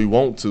all we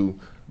want to,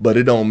 but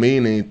it don't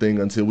mean anything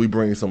until we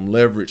bring some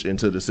leverage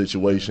into the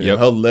situation. Yep.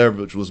 Her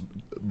leverage was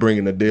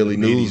bringing the Daily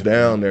News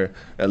down there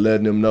and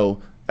letting them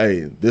know,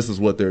 hey, this is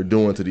what they're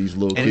doing to these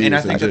little kids. And I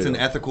in think that's jail. an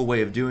ethical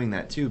way of doing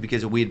that too,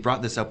 because we had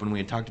brought this up when we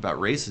had talked about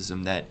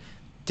racism, that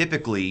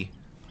typically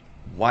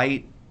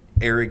white,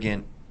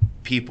 arrogant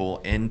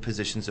people in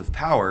positions of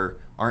power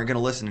aren't going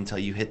to listen until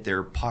you hit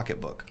their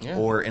pocketbook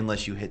or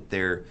unless you hit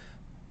their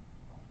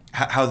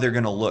how they're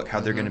going to look,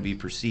 how they're going to be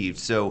perceived.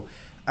 So,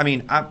 I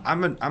mean,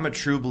 I'm a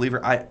true believer.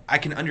 I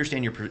can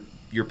understand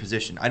your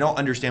position. I don't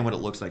understand what it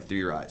looks like through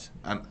your eyes.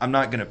 I'm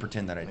not going to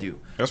pretend that I do.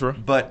 That's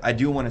right. But I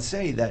do want to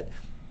say that,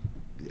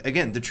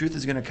 again, the truth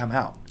is going to come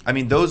out. I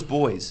mean, those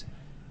boys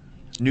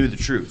knew the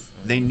truth.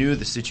 They knew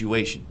the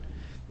situation.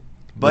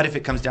 But if it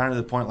comes down to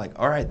the point like,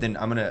 all right, then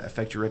I'm going to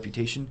affect your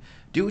reputation,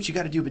 do what you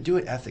got to do, but do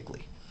it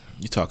ethically.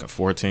 You talking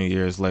 14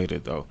 years later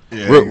though?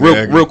 Yeah,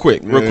 Real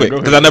quick, go because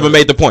ahead. I never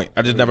made the point.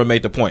 I just never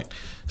made the point.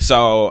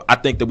 So I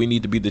think that we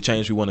need to be the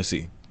change we want to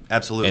see.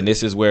 Absolutely. And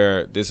this is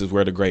where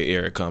the gray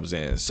area comes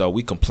in. So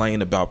we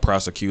complain about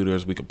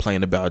prosecutors, we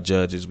complain about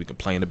judges, we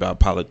complain about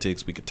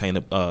politics, we complain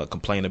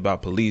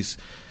about police,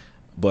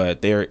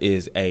 but there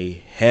is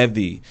a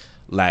heavy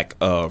lack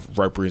of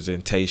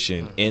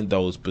representation in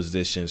those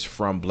positions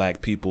from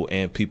black people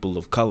and people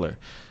of color.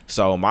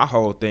 So my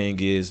whole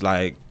thing is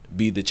like,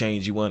 be the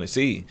change you want to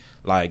see.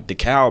 Like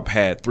DeKalb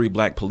had 3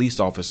 black police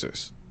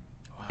officers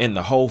in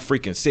the whole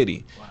freaking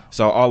city.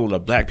 So all of the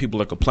black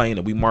people are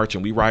complaining, we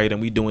marching, we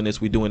rioting, we doing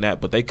this, we doing that,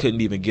 but they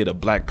couldn't even get a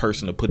black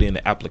person to put in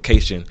the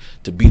application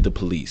to be the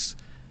police.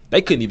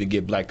 They couldn't even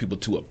get black people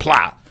to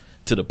apply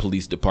to the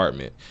police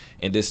department.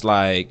 And it's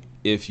like,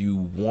 if you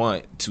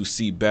want to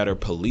see better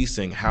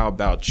policing, how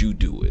about you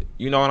do it?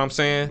 You know what I'm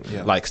saying?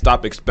 Yeah. Like,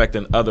 stop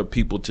expecting other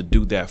people to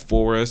do that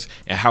for us.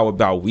 And how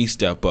about we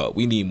step up?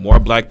 We need more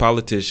black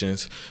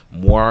politicians,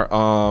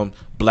 more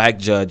black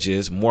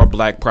judges, more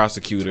black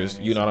prosecutors,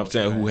 you know what I'm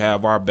saying, who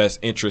have our best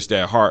interest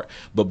at heart.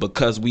 But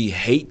because we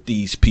hate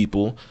these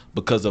people,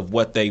 because of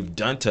what they've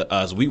done to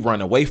us, we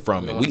run away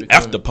from it. We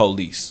F the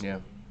police, Yeah.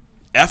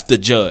 F the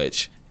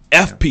judge,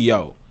 F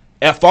PO,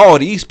 F all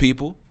these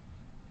people.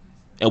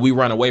 And we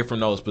run away from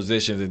those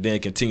positions and then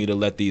continue to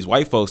let these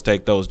white folks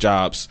take those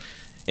jobs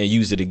and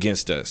use it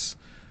against us.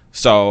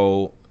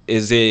 So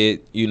is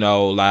it,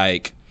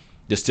 like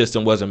the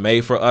system wasn't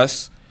made for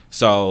us?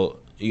 So,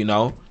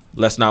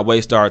 let's not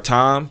waste our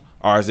time?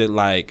 Or is it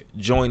like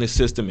join the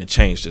system and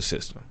change the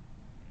system?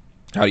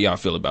 How do y'all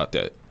feel about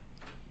that?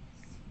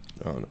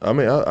 I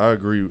mean, I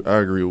agree. I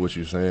agree with what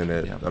you're saying.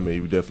 That I mean,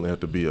 you definitely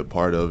have to be a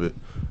part of it.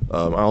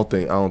 I don't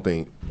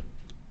think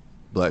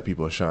black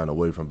people are shying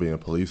away from being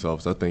police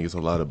officers. I think it's a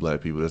lot of black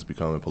people that's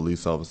becoming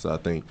police officers. I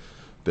think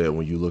that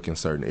when you look in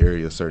certain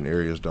areas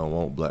don't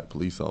want black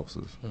police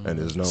officers, and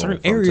there's no Certain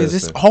areas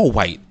it's all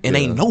white and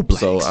ain't no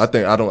blacks. So I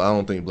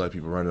don't think black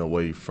people running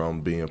away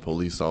from being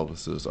police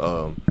officers.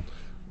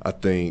 I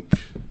think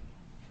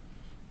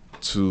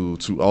to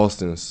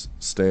Austin's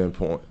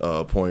standpoint,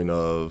 point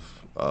of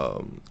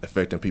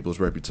affecting people's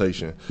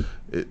reputation,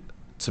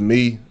 to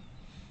me,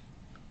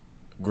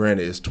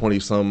 granted, it's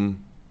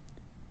 20-something.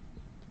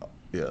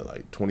 Yeah,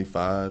 like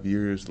 25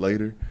 years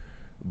later,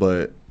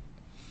 but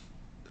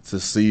to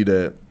see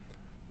that,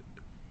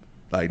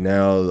 like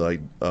now, like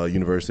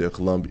University of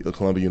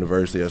Columbia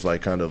University has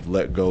like kind of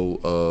let go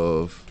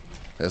of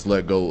has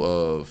let go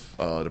of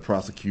the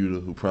prosecutor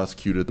who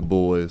prosecuted the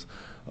boys,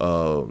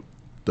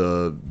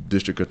 the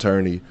district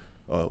attorney,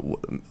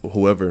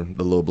 whoever,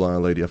 the little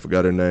blind lady, I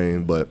forgot her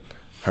name, but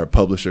her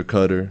publisher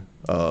cut her.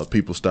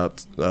 People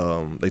stopped,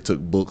 they took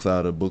books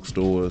out of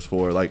bookstores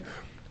for her. Like,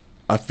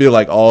 I feel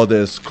like all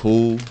that's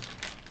cool,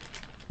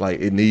 like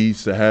it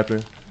needs to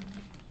happen,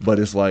 but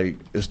it's like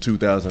it's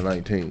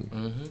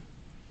 2019.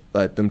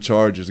 Like them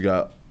charges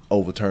got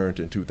overturned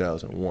in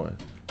 2001,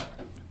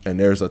 and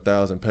there's a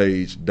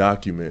 1,000-page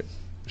document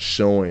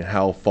showing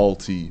how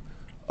faulty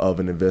of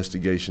an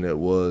investigation it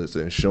was,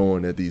 and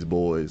showing that these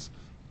boys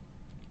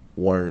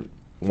weren't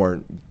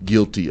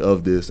guilty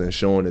of this, and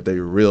showing that they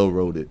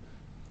railroaded.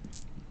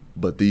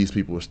 But these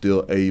people were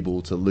still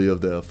able to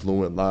live their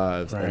affluent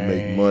lives and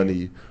make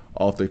money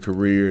off their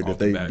career that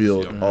they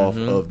built off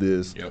of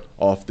this,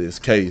 off this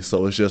case.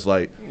 So it's just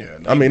like,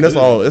 I mean, that's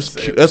all.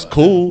 That's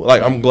cool.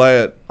 Like I'm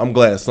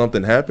glad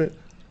something happened.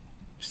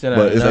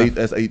 But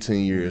that's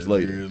 18 years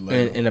later.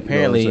 And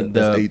apparently you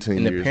know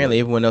apparently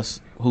everyone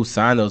else who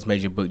signed those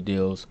major book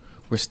deals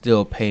were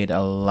still paid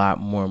a lot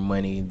more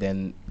money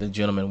than the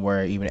gentlemen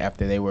were even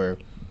after they were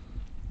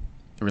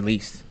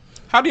released.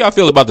 How do y'all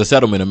feel about the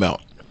settlement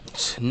amount?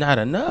 Not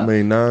enough. I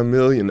mean, $9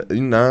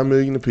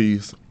 million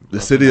apiece. The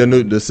city of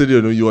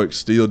New York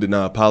still did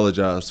not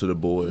apologize to the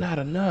boys. Not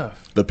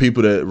enough. The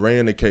people that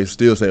ran the case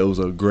still say it was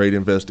a great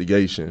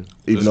investigation,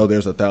 even though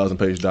there's a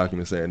 1,000-page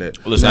document saying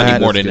that. Well, it's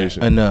not more than that.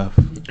 Enough.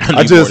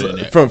 I just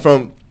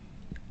from,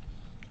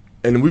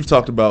 and we've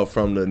talked about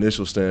from the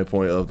initial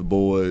standpoint of the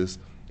boys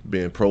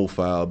being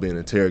profiled, being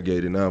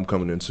interrogated. Now I'm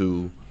coming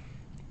into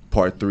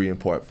part 3 and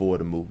part 4 of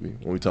the movie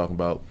when we talking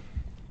about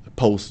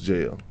post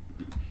jail.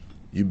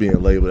 You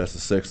being labeled as a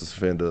sex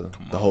offender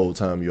the whole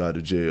time you out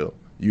of jail.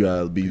 You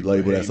gotta be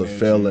labeled as a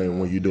felon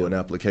when you do an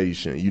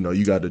application. You know,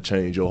 you got to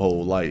change your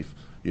whole life.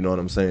 You know what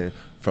I'm saying?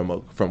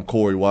 From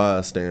Corey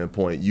Wise'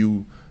 standpoint,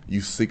 you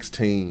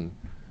 16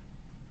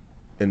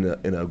 in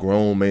a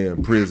grown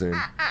man prison,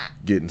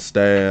 getting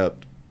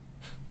stabbed,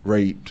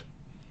 raped,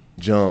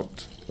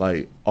 jumped,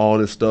 like all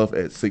this stuff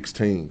at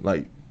 16.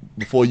 Like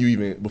before you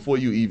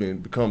even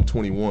become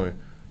 21.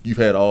 You've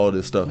had all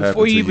this stuff happen to you.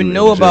 Before you even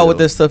know about what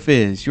this stuff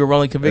is, you were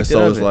only convicted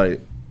of it. And so it's like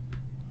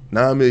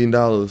 $9 million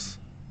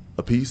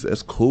a piece.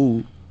 That's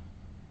cool,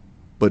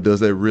 but does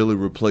that really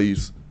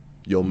replace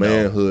your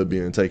manhood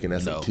being taken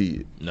as a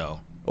kid? No.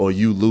 Or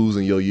you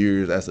losing your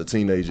years as a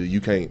teenager? You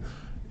can't.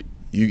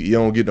 You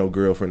don't get no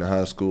girlfriend in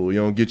high school. You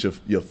don't get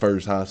your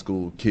first high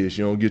school kiss.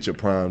 You don't get your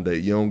prom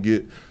date. You don't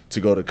get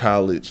to go to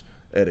college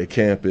at a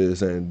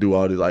campus and do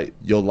all this. Like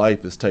your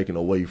life is taken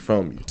away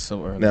from you.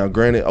 So early. Now,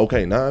 granted,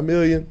 okay, $9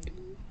 million.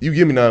 You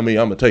give me $9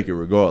 million, I'm gonna take it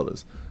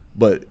regardless.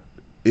 But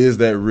is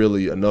that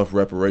really enough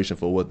reparation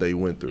for what they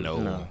went through?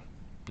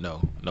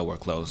 No, nowhere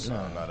close.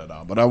 No, not at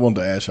all. But I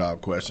wanted to ask y'all a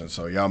question.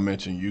 So y'all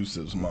mentioned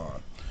Yusuf's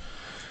mom,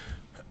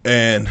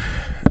 and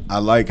I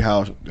like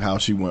how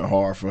she went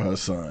hard for her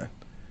son.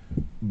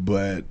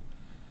 But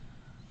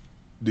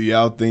do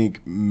y'all think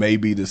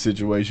maybe the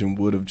situation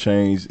would have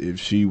changed if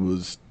she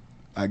was,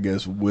 I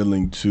guess,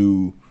 willing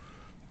to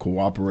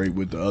cooperate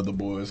with the other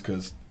boys?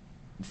 Because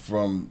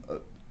from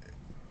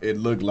it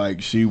looked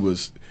like she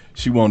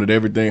wanted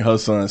everything, her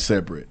son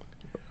separate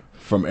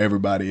from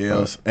everybody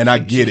else. And I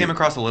get it. She came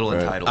across a little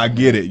entitled. I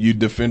get it. You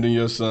defending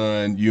your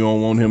son. You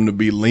don't want him to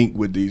be linked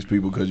with these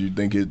people because you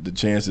think the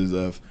chances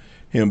of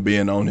him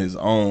being on his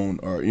own,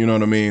 or you know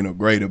what I mean, are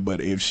greater. But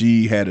if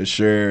she had a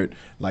shared,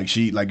 like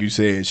you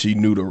said, she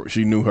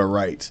knew her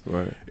rights.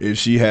 Right. If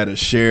she had a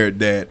shared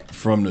that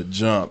from the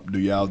jump, do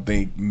y'all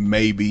think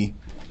maybe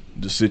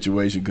the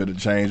situation could have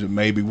changed, or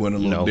maybe went a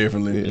little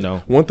differently? No.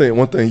 One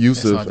thing,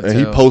 Yusuf, and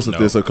he posted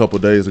this a couple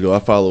days ago. I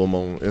follow him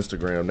on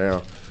Instagram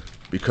now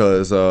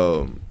because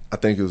I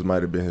think it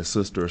might have been his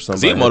sister or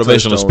somebody. Is he a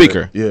motivational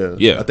speaker?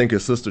 Yeah. I think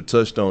his sister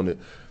touched on it.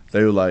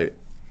 They were like,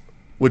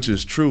 which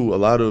is true.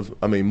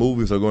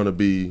 Movies are going to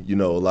be, a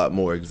lot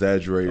more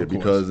exaggerated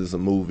because it's a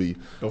movie.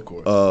 Of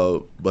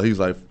course. But he's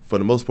like, for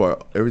the most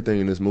part,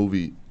 everything in this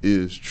movie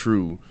is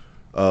true.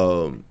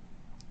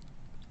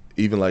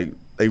 Even like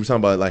they were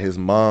talking about like his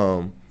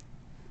mom,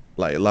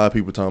 like a lot of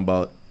people talking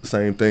about the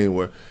same thing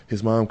where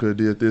his mom could have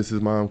did this,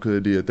 his mom could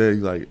have did that.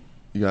 He's like,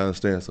 you gotta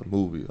understand, it's a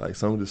movie. Like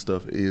some of this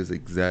stuff is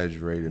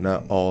exaggerated.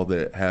 Not all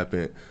that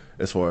happened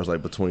as far as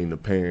like between the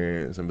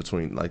parents and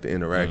between like the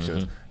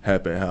interactions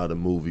happened how the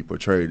movie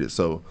portrayed it.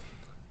 So,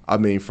 I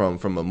mean, from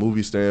a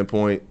movie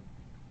standpoint,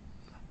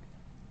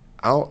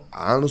 I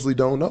honestly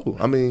don't know.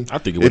 I mean, I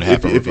think it would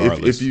happen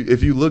regardless.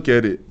 If you look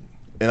at it,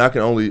 and I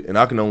can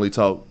only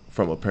talk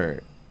from a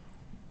parent.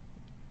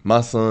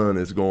 My son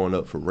is going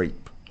up for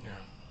rape.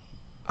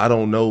 I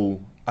don't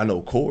know. I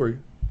know Corey.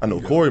 I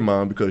know Corey's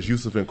mom because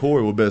Yusuf and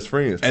Corey were best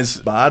friends.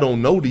 But I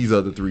don't know these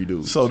other three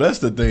dudes. So that's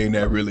the thing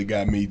that really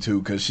got me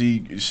too, because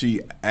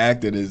she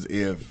acted as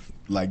if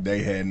like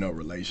they had no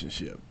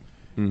relationship.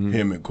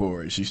 Him and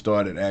Corey. She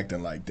started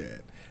acting like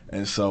that,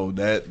 and so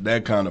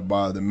that kind of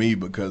bothered me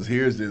because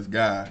here's this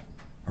guy,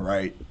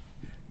 right,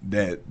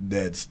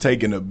 that's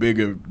taking the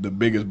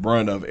biggest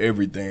brunt of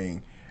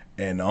everything,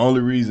 and the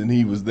only reason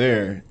he was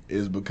there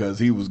is because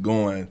he was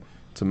going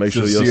To make to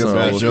sure your see son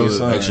about was your good.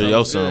 son. Make sure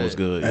your son was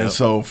good. And Yep.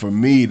 so for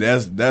me,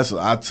 that's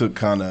I took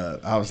kind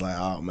of, I was like,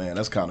 oh man,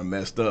 that's kind of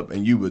messed up.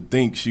 And you would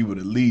think she would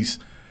at least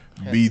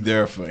be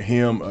there for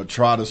him, or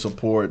try to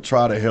support,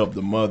 try to help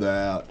the mother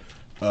out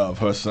of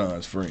her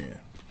son's friend.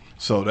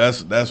 So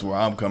that's where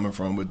I'm coming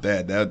from with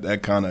that.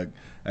 That kind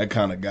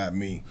of got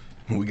me.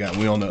 We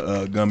on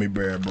the gummy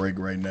bear break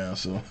right now,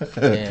 so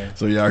Yeah.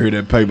 so y'all hear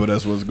that paper?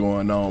 That's what's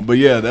going on. But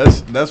yeah,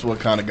 that's what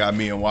kind of got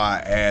me and why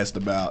I asked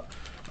about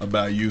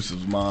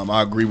Yusuf's mom.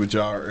 I agree with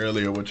y'all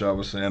earlier what y'all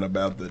was saying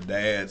about the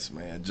dads,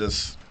 man.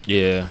 Just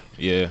Yeah.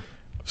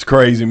 it's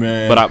crazy,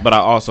 man. But I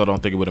also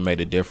don't think it would have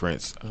made a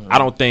difference. I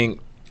don't think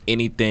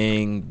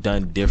anything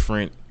done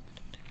different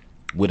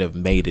would have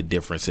made a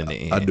difference in the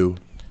end. I do.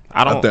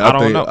 I don't I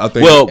think- know. I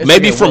think- Well, It's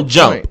maybe like at from what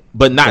jump, point?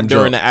 but not From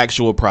during jump. the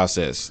actual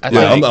process. I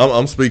Yeah, think-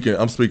 I'm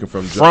speaking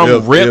from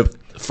From rip,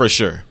 for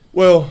sure.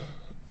 Well,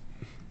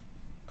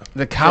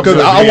 The cops because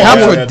were,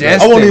 I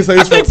destined won't even say I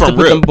this think to from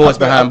put them rip. boys I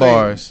behind think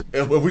bars.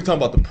 If we talking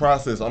about the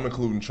process, I'm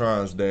including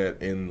Tron's dad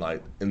in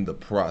the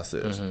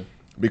process Mm-hmm.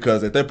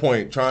 because at that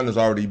point, Tron is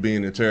already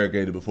being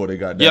interrogated before they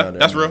got down Yeah, there.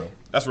 that's you real. know.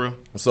 That's real.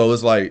 So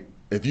it's like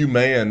if you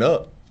man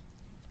up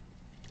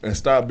and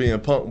stop being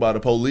punked by the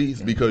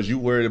police because you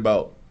worried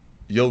about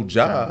your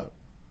job,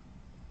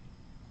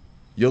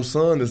 your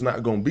son is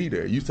not going to be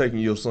there. You taking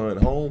your son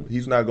home,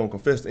 he's not going to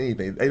confess to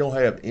anything. They don't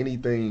have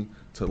anything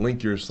to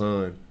link your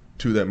son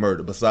to that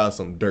murder besides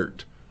some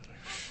dirt.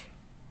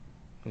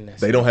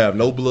 They don't have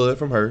no blood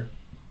from her,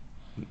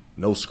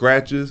 no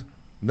scratches,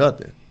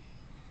 nothing.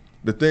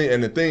 The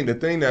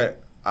thing that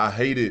I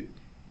hated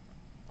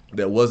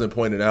that wasn't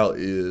pointed out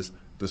is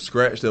the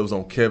scratch that was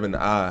on Kevin's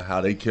eye.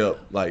 How they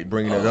kept like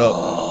bringing it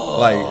up,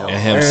 like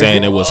And him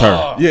saying it was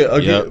her. Yeah,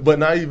 again, Yep. but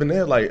not even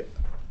that. Like,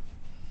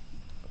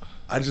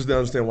 I just didn't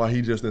understand why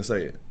he just didn't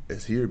say it.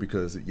 It's here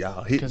because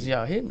y'all hit. Because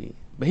y'all hit me.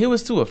 But he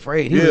was too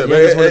afraid. He Yeah, was man,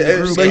 youngest one in the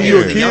group. but he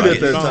was a Yeah, kid at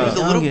that youngest. time. He was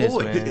a little Youngest,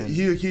 boy. man.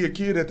 He a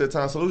kid at that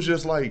time, so it was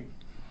just like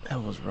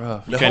That was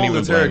rough. the can't whole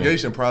even blame him.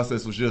 interrogation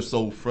process was just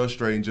so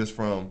frustrating. Just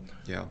from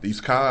Yeah. these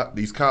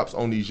cops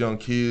on these young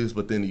kids,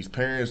 but then these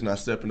parents not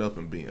stepping up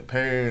and being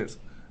parents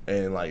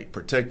and like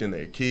protecting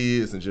their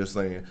kids and just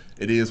saying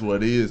it is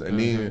what it is. And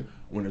then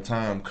when the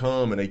time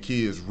come and their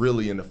kids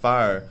really in the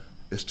fire,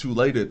 it's too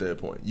late at that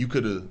point. You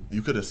could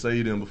have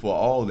saved them before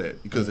all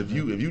that, because if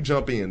you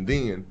jump in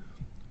then,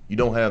 you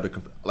don't have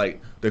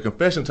the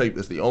confession tape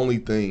is the only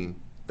thing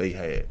they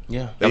had.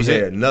 Yeah. They was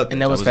had it. nothing.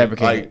 And that was it.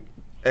 fabricated. Like,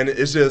 and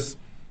it's just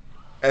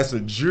as a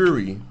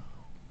jury.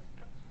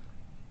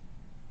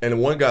 And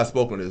one guy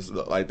spoke on this.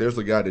 Like, there's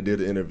a guy that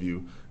did an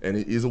interview, and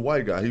he's a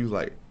white guy. He was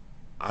like,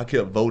 I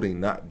kept voting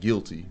not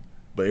guilty,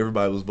 but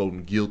everybody was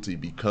voting guilty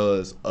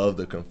because of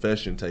the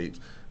confession tapes.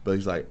 But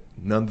he's like,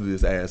 none of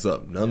this adds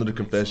up. None of the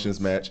confessions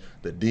match.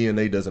 The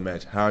DNA doesn't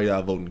match. How are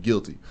y'all voting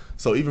guilty?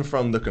 So even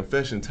from the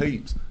confession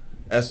tapes,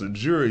 as a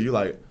jury, you're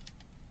like,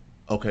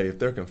 okay, if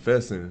they're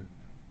confessing,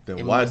 then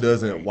It why must be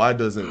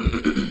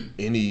doesn't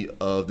any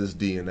of this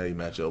DNA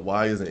match up?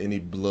 Why isn't any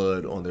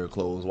blood on their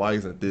clothes? Why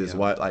isn't this? Yeah.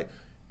 Why, like,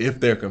 if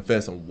they're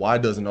confessing, why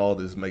doesn't all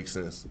this make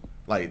sense?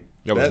 Like,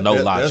 There was no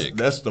logic.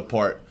 That's the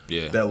part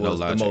Yeah, that no was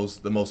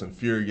logic. the most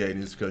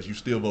infuriating, is because you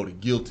still voted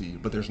guilty,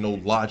 but there's no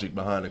logic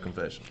behind the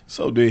confession.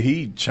 So did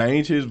he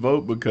change his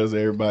vote because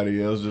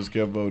everybody else just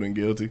kept voting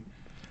guilty?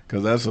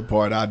 Because that's the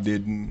part I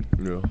didn't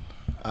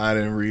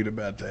read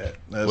about that.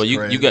 That's Well,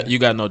 crazy. you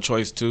got no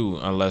choice too,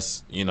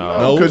 unless you know.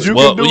 No, 'cause you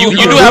well, can do you it.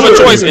 do You have can a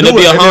do it. choice, You and can it'll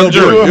be do a it, hung and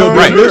it'll jury. be a hung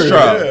Right. jury.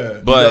 Mistrial. Yeah.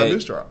 You But- got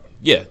mistrial.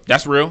 Yeah,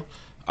 that's real.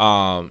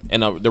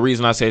 And the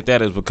reason I said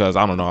that is because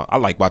I don't know. I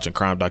like watching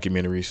crime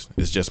documentaries.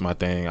 It's just my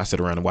thing. I sit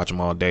around and watch them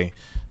all day.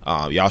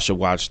 Y'all should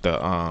watch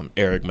the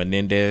Eric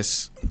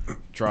Menendez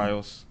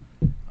trials.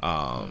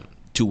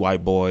 Two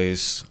white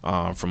boys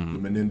The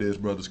from Menendez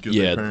brothers killed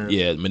their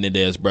parents.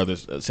 Menendez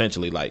brothers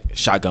essentially like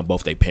shotgun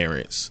both their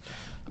parents,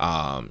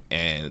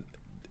 and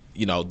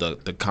you know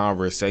the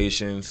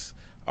conversations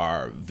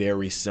are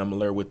very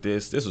similar with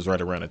this. This was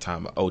right around the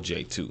time of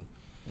OJ too,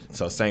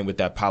 so same with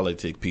that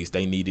politic piece.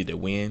 They needed to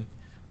win,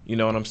 you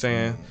know what I'm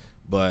saying?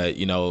 But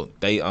you know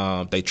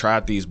they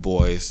tried these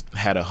boys,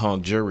 had a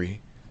hung jury,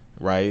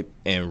 right,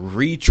 and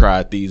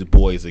retried these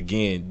boys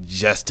again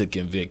just to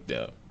convict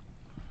them.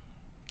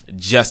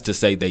 Just to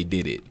say they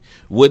did it.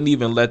 Wouldn't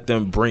even let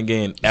them bring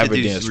in said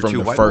these evidence were from two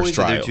the white first boys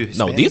or they're trial. two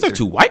No, these Hispanics, are or-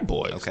 two white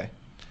boys. Okay.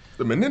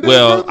 The Menendez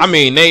Well, brothers? I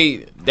mean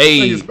they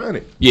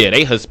Hispanic. yeah,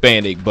 they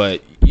Hispanic,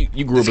 but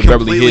you grew It's up in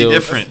Beverly completely Hills.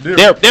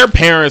 different. Their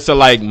parents are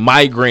like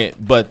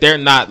migrant, but they're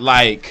not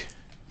like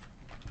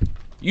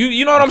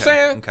you know what I'm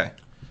saying? Okay.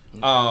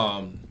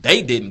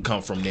 They didn't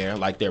come from there.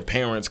 Like their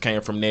parents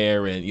came from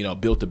there and you know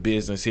built a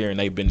business here, and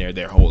they've been there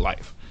their whole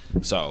life.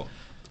 So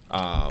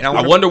And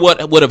I wonder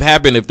what would have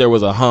happened if there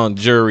was a hung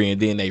jury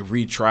and then they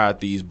retried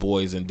these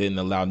boys and didn't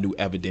allow new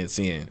evidence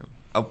in.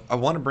 I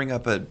want to bring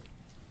up a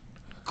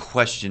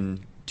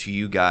question to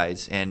you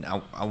guys, and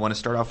I want to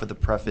start off with a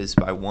preface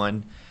by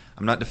one.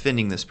 I'm not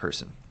defending this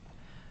person.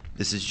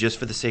 This is just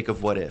for the sake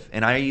of what if.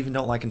 And I even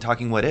don't like in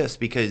talking what ifs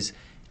because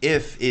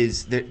if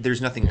is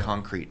there's nothing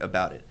concrete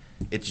about it.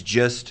 It's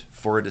just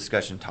for a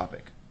discussion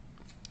topic.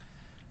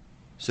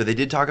 So they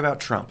did talk about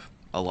Trump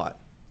a lot.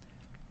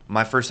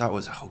 My first thought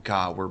was, oh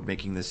God, we're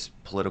making this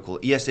political.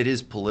 Yes, it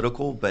is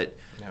political, but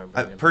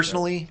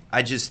personally,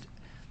 I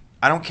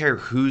don't care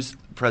who's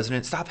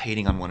president. Stop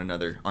hating on one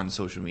another on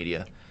social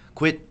media.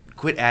 Quit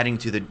adding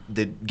to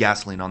the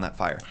gasoline on that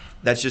fire.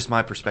 That's just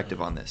my perspective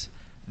on this.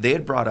 They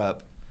had brought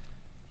up,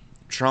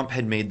 Trump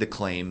had made the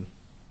claim,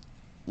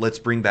 let's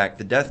bring back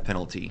the death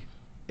penalty.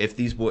 If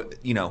these boys,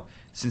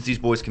 since these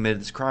boys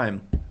committed this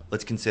crime,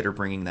 let's consider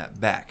bringing that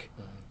back.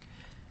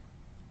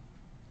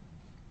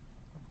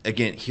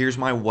 Again, here's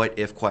my what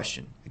if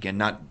question. Again,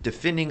 not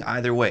defending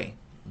either way,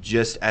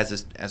 just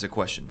as a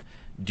question.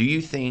 Do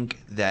you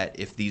think that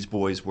if these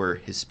boys were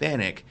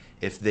Hispanic,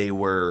 if they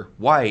were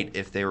white,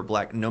 if they were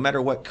black, no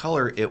matter what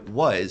color it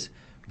was,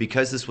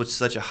 because this was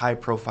such a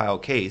high-profile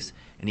case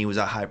and he was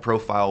a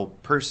high-profile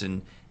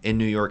person in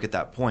New York at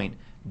that point,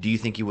 do you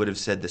think he would have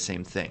said the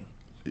same thing?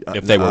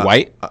 If they were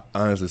white? I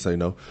honestly say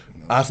no.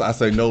 I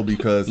say no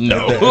because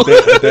No.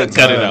 at that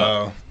Cut it time,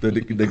 out.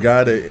 The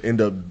guy that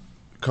ended up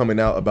coming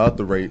out about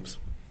the rapes,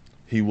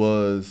 he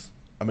was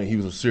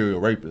a serial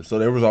rapist. So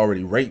there was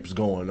already rapes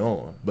going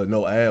on, but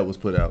no ad was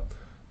put out.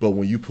 But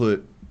when you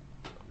put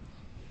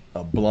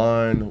a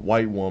blonde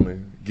white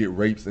woman get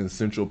raped in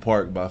Central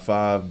Park by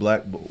 4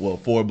 black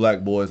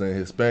boys and a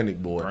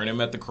Hispanic boy. Burn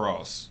him at the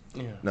cross.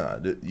 Nah,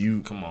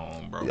 Come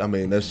on, bro. I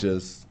mean, that's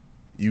just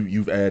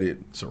you've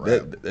added. It's a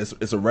wrap.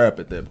 It's a wrap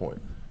at that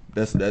point.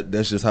 That's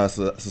just how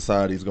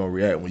society's gonna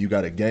react when you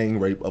got a gang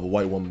rape of a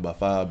white woman by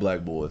 5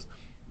 black boys.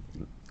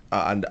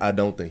 I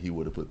don't think he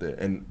would have put that,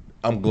 and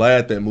I'm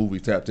glad that movie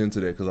tapped into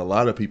that because a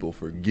lot of people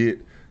forget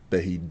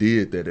that he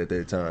did that at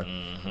that time,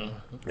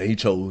 and he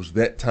chose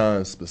that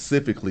time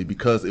specifically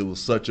because it was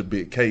such a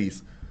big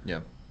case.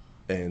 Yeah.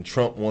 And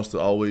Trump wants to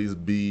always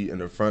be in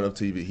the front of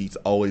TV. He's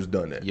always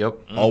done that. Yep.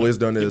 Always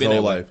done that He's his been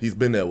whole that way. life. He's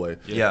been that way.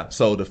 Yeah.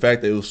 So the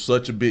fact that it was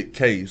such a big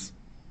case,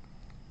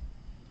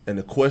 and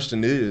the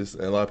question is,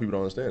 and a lot of people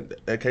don't understand,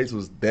 that case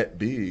was that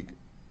big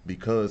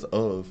because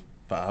of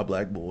 5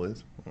 black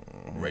boys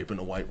raping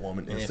a white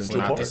woman in And if Central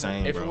not Park. the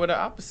same, If bro. it were the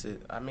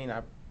opposite, I mean,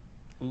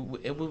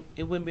 it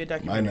wouldn't be a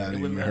documentary. Might not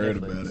It wouldn't even be on heard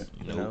Netflix, about it.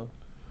 You know,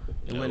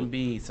 it wouldn't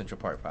be Central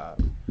Park 5.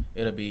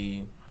 It'll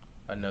be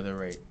another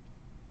rape.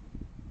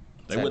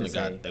 They Sad wouldn't to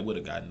have say. They would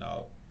have gotten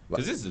out.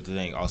 Because this is the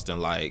thing, Austin.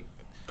 Like,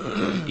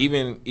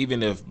 even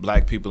if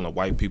black people and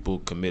white people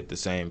commit the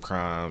same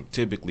crime,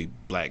 typically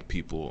black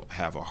people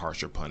have a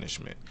harsher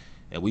punishment,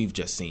 and we've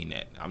just seen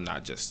that. I'm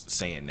not just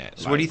saying that.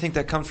 So where do you think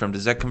that comes from?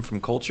 Does that come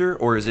from culture,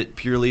 or is it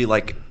purely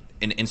like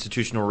an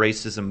institutional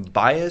racism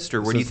biased,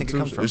 or where do you think it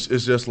comes from? It's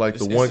just like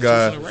the It's one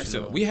guy.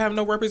 institutional racism. We have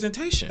no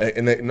representation.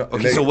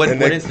 Okay, so what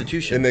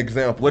institution? An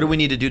example. What do we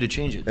need to do to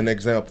change it? An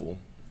example.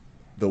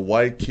 The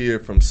white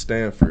kid from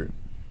Stanford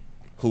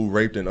who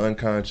raped an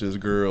unconscious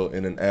girl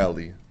in an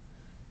alley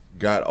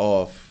got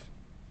off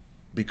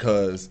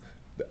because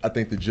I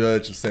think the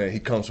judge was saying he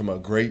comes from a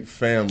great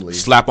family.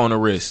 Slap on the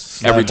wrist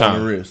Slap every on time.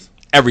 the wrist.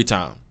 Every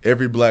time.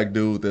 Every black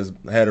dude that's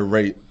had a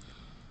rape,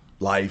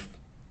 life,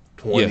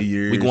 20 Yeah,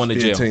 years, we going to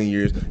jail. 15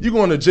 years. You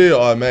going to jail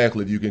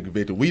automatically if you get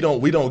convicted. We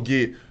don't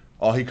get,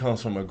 oh, he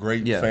comes from a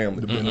great Yeah.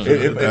 family. Mhm.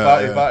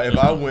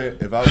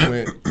 If I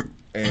went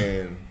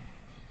and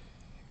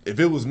if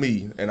it was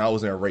me and I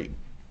was in rape,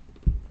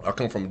 I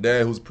come from a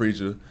dad who's a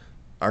preacher.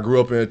 I grew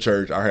up in a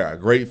church. I had a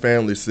great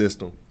family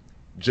system.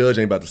 Judge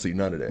ain't about to see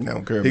none of that. They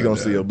don't care He about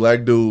gonna see that. a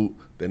black dude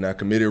that not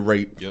committed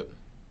rape Yep.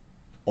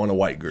 on a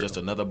white girl. Just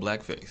another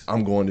black face.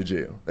 I'm going to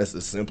jail. That's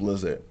as simple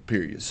as that.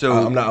 Period. So-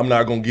 I'm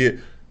not gonna get.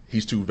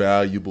 He's too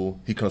valuable.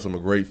 He comes from a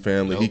great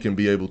family. He Nope. can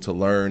be able to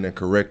learn and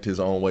correct his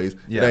own ways.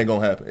 Yeah. It ain't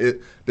gonna happen.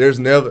 There's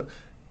never.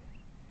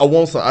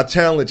 I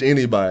challenge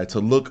anybody to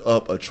look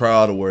up a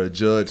trial to where a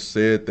judge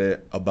said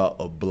that about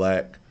a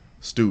black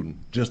student,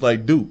 just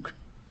like Duke,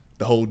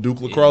 the whole Duke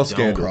lacrosse It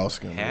don't scandal. Cross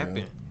skin, man.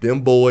 Happen.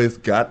 Them boys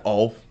got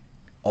off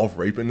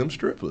raping them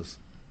strippers.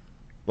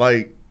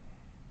 Like,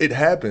 it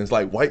happens.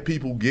 Like, white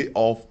people get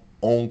off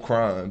on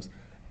crimes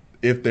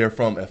if they're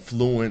from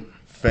affluent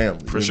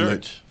families. For sure.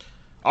 Which-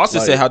 Austin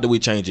Like- said, "How do we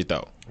change it,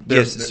 though?"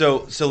 Yes.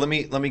 So let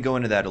me go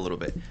into that a little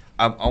bit.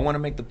 I want to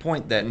make the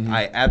point that Mm-hmm.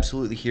 I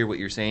absolutely hear what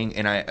you're saying,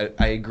 and I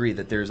agree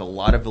that there's a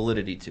lot of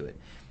validity to it.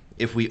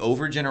 If we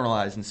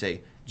overgeneralize and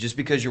say just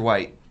because you're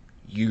white,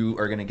 you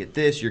are going to get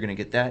this, you're going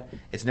to get that,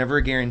 it's never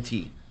a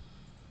guarantee.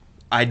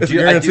 It's a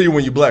guarantee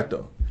when you're black,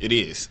 though. It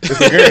is.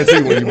 It's a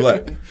guarantee when you're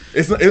black.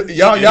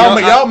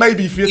 Y'all may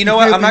be 50. You know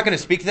what? I'm not going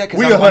to speak to that because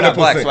We I'm 100%. not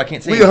black, so I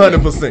can't say We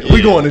anything. 100%.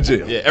 We going to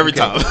jail. Yeah, every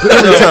time.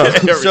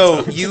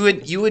 So you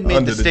would make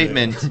Under the the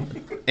statement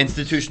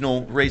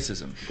institutional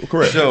racism.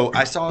 Correct. So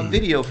I saw a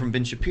video from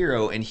Ben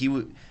Shapiro, and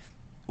he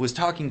was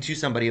talking to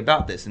somebody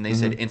about this, and they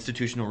said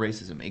institutional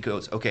racism. He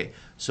goes, okay,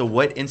 so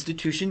what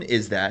institution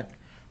is that?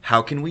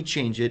 How can we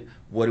change it?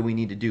 What do we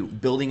need to do?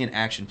 Building an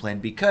action plan.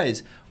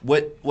 Because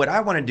what I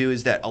want to do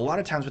is that a lot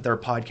of times with our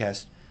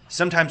podcast,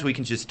 sometimes we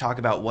can just talk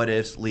about what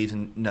ifs, leaves,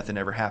 and nothing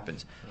ever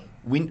happens.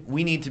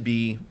 We need to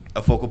be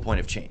a focal point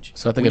of change.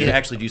 So I think we if need to it-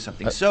 actually do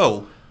something.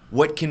 So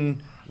what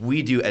can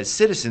we do as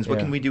citizens? What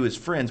Yeah. can we do as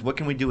friends? What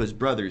can we do as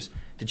brothers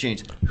to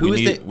change? We Who is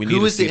need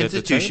who a is the seat at the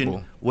institution?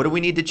 table. What do we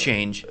need to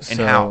change, and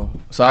So- how?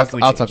 So How can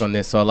we I'll change? talk on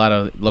this. So a lot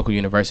of local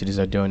universities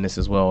are doing this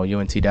as well.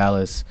 UNT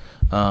Dallas,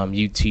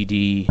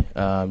 UTD,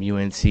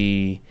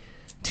 UNT,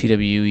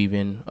 TWU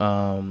even,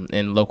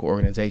 and local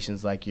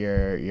organizations like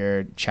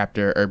your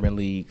chapter urban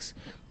leagues.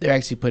 They're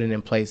actually putting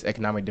in place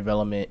economic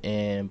development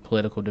and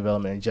political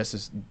development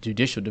and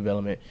judicial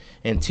development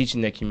and teaching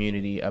their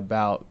community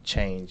about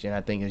change. And I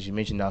think, as you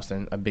mentioned,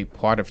 Austin, a big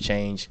part of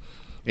change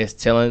is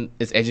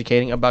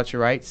educating about your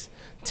rights,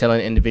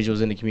 telling individuals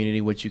in the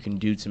community what you can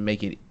do to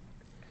make it,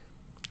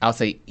 I'll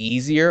say,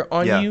 easier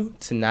on Yeah. you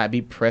to not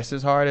be pressed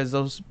as hard as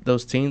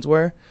those teens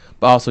were,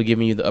 but also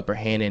giving you the upper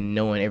hand and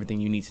knowing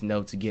everything you need to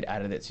know to get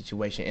out of that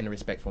situation in a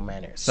respectful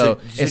manner. So,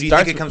 So, do you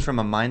think it comes from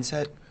a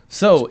mindset?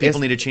 So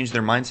People need to change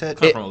their mindset.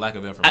 Come from a lack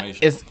of information.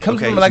 It comes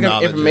Okay. from a lack of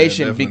Knowledge, yeah,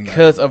 information definitely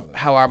because not. of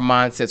how our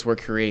mindsets were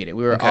created.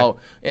 We were Okay. all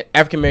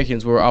African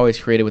Americans were always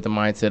created with the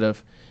mindset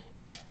of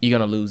you're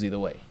gonna lose either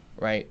way,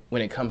 right?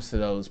 When it comes to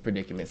those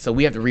predicaments, so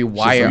we have to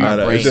rewire our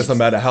It's brains. just a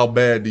matter how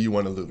bad do you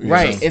want to lose.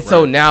 Right, Yeah. and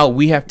so now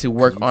we have to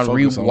work on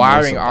focus on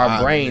rewiring more our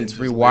survival brains,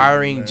 than just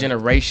rewiring living, man.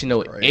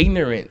 generational Right.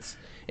 ignorance,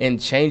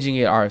 and changing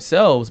it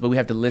ourselves. But we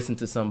have to listen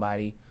to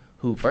somebody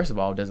who, first of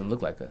all, doesn't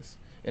look like us.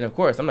 And of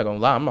course, I'm not gonna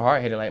lie, I'm a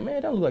hard-headed, like,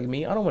 man, don't look like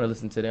me. I don't want to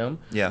listen to them.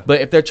 Yeah.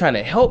 But if they're trying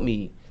to help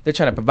me, they're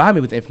trying to provide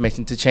me with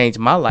information to change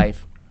my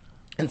life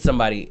and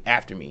somebody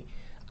after me,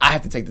 I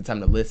have to take the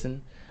time to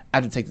listen. I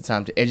have to take the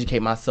time to educate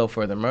myself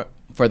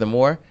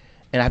furthermore,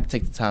 and I have to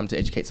take the time to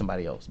educate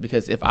somebody else.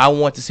 Because if I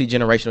want to see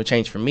generational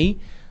change for me,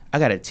 I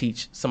got to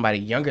teach somebody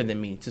younger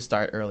than me to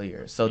start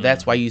earlier. So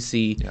that's why you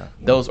see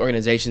those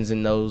organizations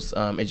and those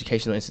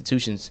educational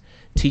institutions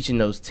teaching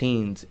those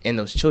teens and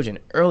those children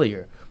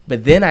earlier.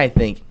 But then I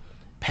think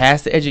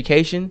past the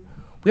education,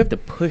 we have to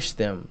push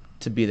them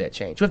to be that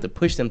change. We have to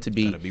push them to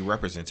be. Gotta be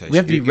representation. We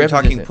have to be You're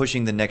talking represented.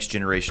 pushing the next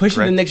generation. Pushing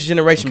the correct? next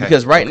generation Okay.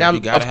 because right now, You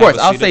gotta of course,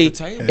 have a I'll seat say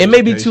at the table. it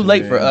may be too Education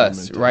late for and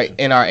us, implementation. right,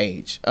 in our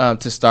age,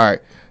 to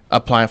start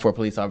applying for a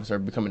police officer,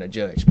 becoming a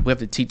judge. We have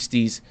to teach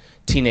these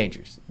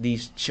teenagers,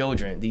 these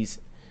children, these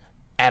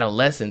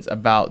adolescents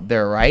about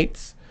their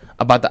rights,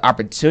 about the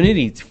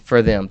opportunity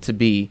for them to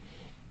be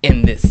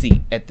in this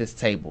seat at this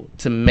table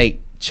to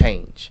make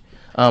change.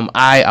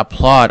 I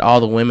applaud all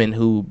the women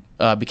who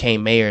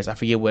became mayors. I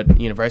forget what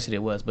university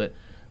it was, but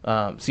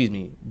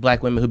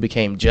black women who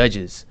became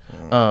judges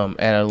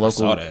at a local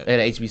saw that. at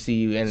a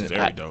HBCU, and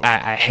very dope.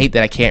 I hate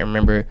that I can't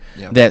remember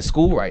Yeah. that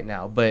school right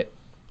now, but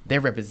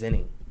they're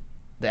representing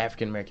the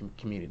African American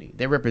community.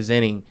 They're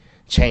representing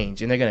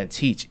change, and they're going to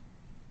teach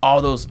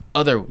all those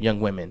other young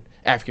women,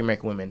 African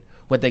American women,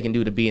 what they can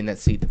do to be in that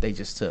seat that they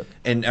just took.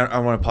 And I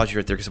want to pause you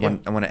right there because Yeah.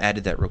 I want to add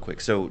to that real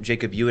quick. So,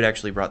 Jacob, you had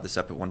actually brought this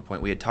up at one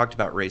point. We had talked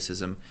about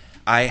racism.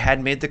 I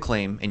had made the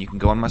claim, and you can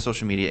go on my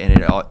social media, and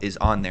it is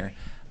on there.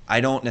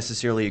 I don't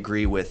necessarily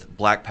agree with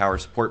Black Power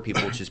support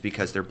people just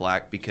because they're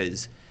black,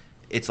 because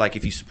it's like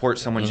if you support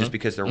someone just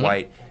because they're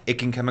white, it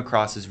can come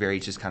across as very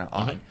just kind of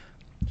odd.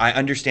 I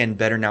understand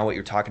better now what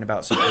you're talking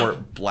about,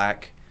 support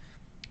black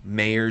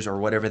mayors or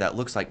whatever that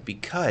looks like,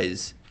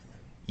 because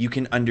you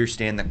can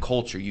understand the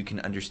culture, you can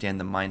understand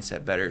the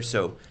mindset better.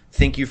 So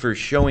thank you for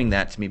showing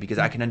that to me, because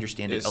I can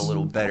understand it a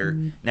little better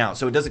now.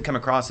 So it doesn't come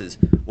across as,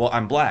 well,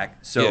 I'm black,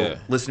 so Yeah.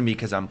 listen to me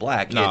because I'm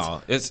black.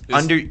 No, it's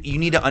you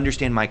need to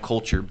understand my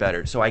culture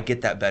better. So I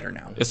get that better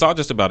now. It's all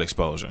just about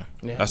exposure.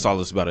 Yeah. That's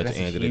all it's about at That's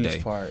the a end of the huge day.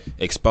 part.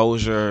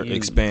 Exposure Huge.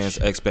 expands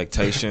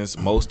expectations.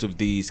 Most of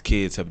these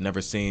kids have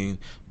never seen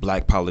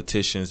black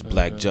politicians,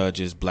 black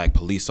judges, black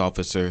police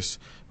officers,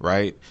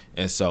 right?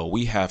 And so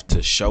we have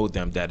to show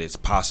them that it's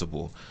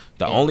possible.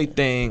 The only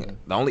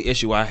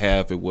issue I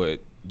have with what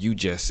you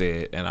just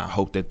said, and I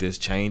hope that this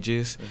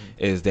changes,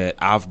 is that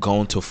I've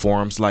gone to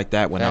forums like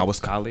that when I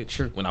was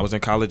when I was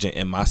in college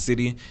in my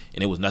city,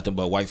 and it was nothing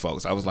but white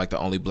folks. I was like the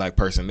only black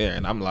person there,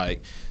 and I'm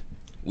like,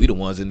 we the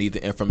ones that need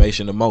the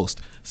information the most.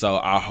 So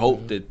I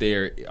hope that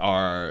there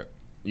are,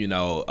 you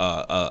know,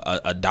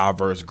 a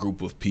diverse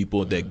group of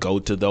people that go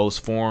to those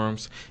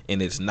forums,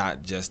 and it's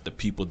not just the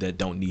people that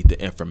don't need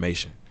the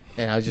information.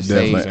 And I'll just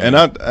Definitely,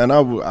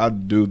 say, I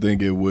do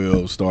think it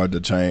will start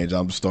to change.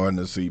 I'm starting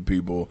to see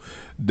people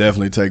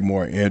definitely take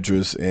more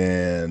interest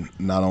in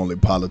not only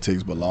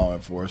politics but law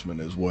enforcement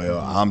as well.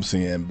 I'm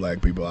seeing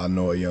black people. I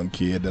know a young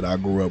kid that I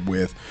grew up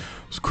with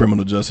was a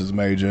criminal justice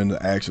major, and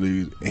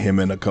actually him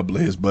and a couple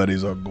of his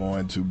buddies are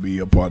going to be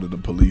a part of the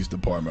police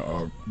department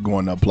or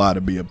going to apply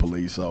to be a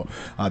police. So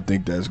I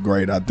think that's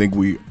great. I think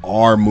we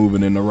are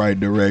moving in the right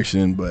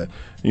direction, but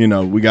you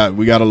know, we got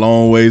a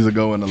long ways to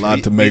go and a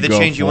lot to make Be the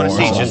up change you want to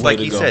for. see, just like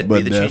he said. Be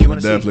But the change you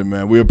want to see. definitely,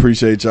 man, we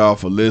appreciate y'all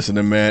for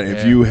listening, man.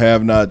 If you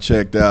have not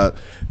checked out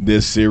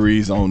this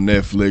series on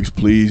Netflix,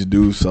 please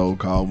do so,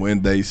 called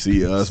When They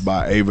See Us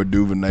by Ava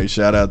DuVernay.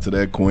 Shout out to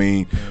that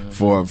queen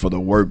for the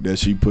work that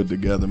she put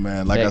together, man.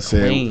 man. Like That I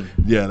said, queen.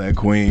 yeah, that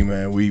queen,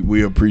 man.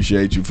 We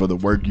appreciate you for the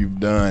work you've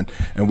done,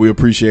 and we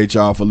appreciate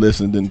y'all for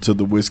listening to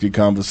the Whiskey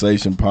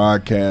Conversation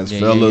podcast,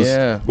 fellas.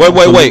 Yeah.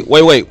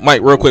 Wait,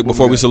 Mike, real quick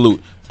before we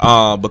salute.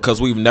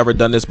 Because we've never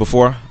done this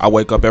before, I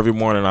wake up every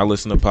morning and I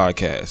listen to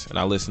podcasts, and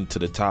I listen to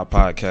the top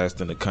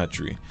podcast in the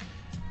country.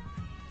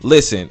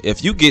 Listen,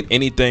 if you get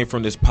anything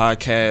from this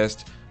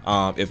podcast,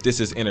 if this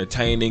is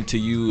entertaining to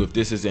you, if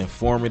this is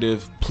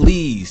informative,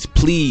 please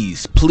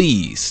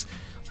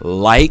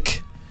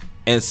like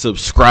and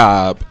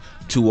subscribe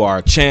to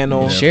our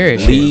channel. Share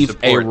it. Leave a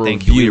Support. review.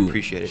 Thank you. We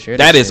appreciate it. Share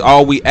That the is shit.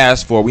 all we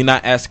ask for. We're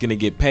not asking to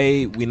get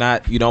paid. We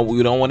don't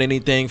want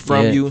anything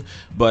from Yeah. you.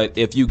 But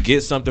if you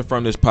get something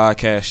from this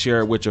podcast, share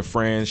it with your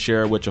friends,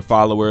 share it with your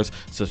followers,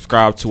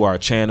 subscribe to our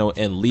channel,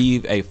 and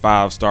leave a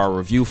 5-star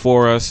review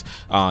for us.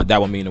 That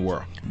would mean the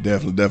world.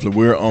 Definitely.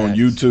 We're on Facts.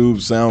 YouTube,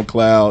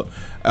 SoundCloud,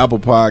 Apple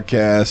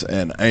Podcasts,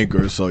 and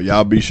Anchor. So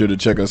y'all be sure to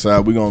check us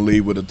out. We're gonna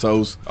leave with a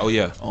toast Oh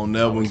yeah. on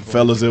that one,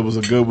 fellas. It was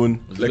a good one,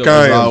 Like as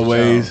I am.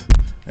 always,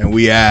 and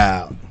we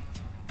out.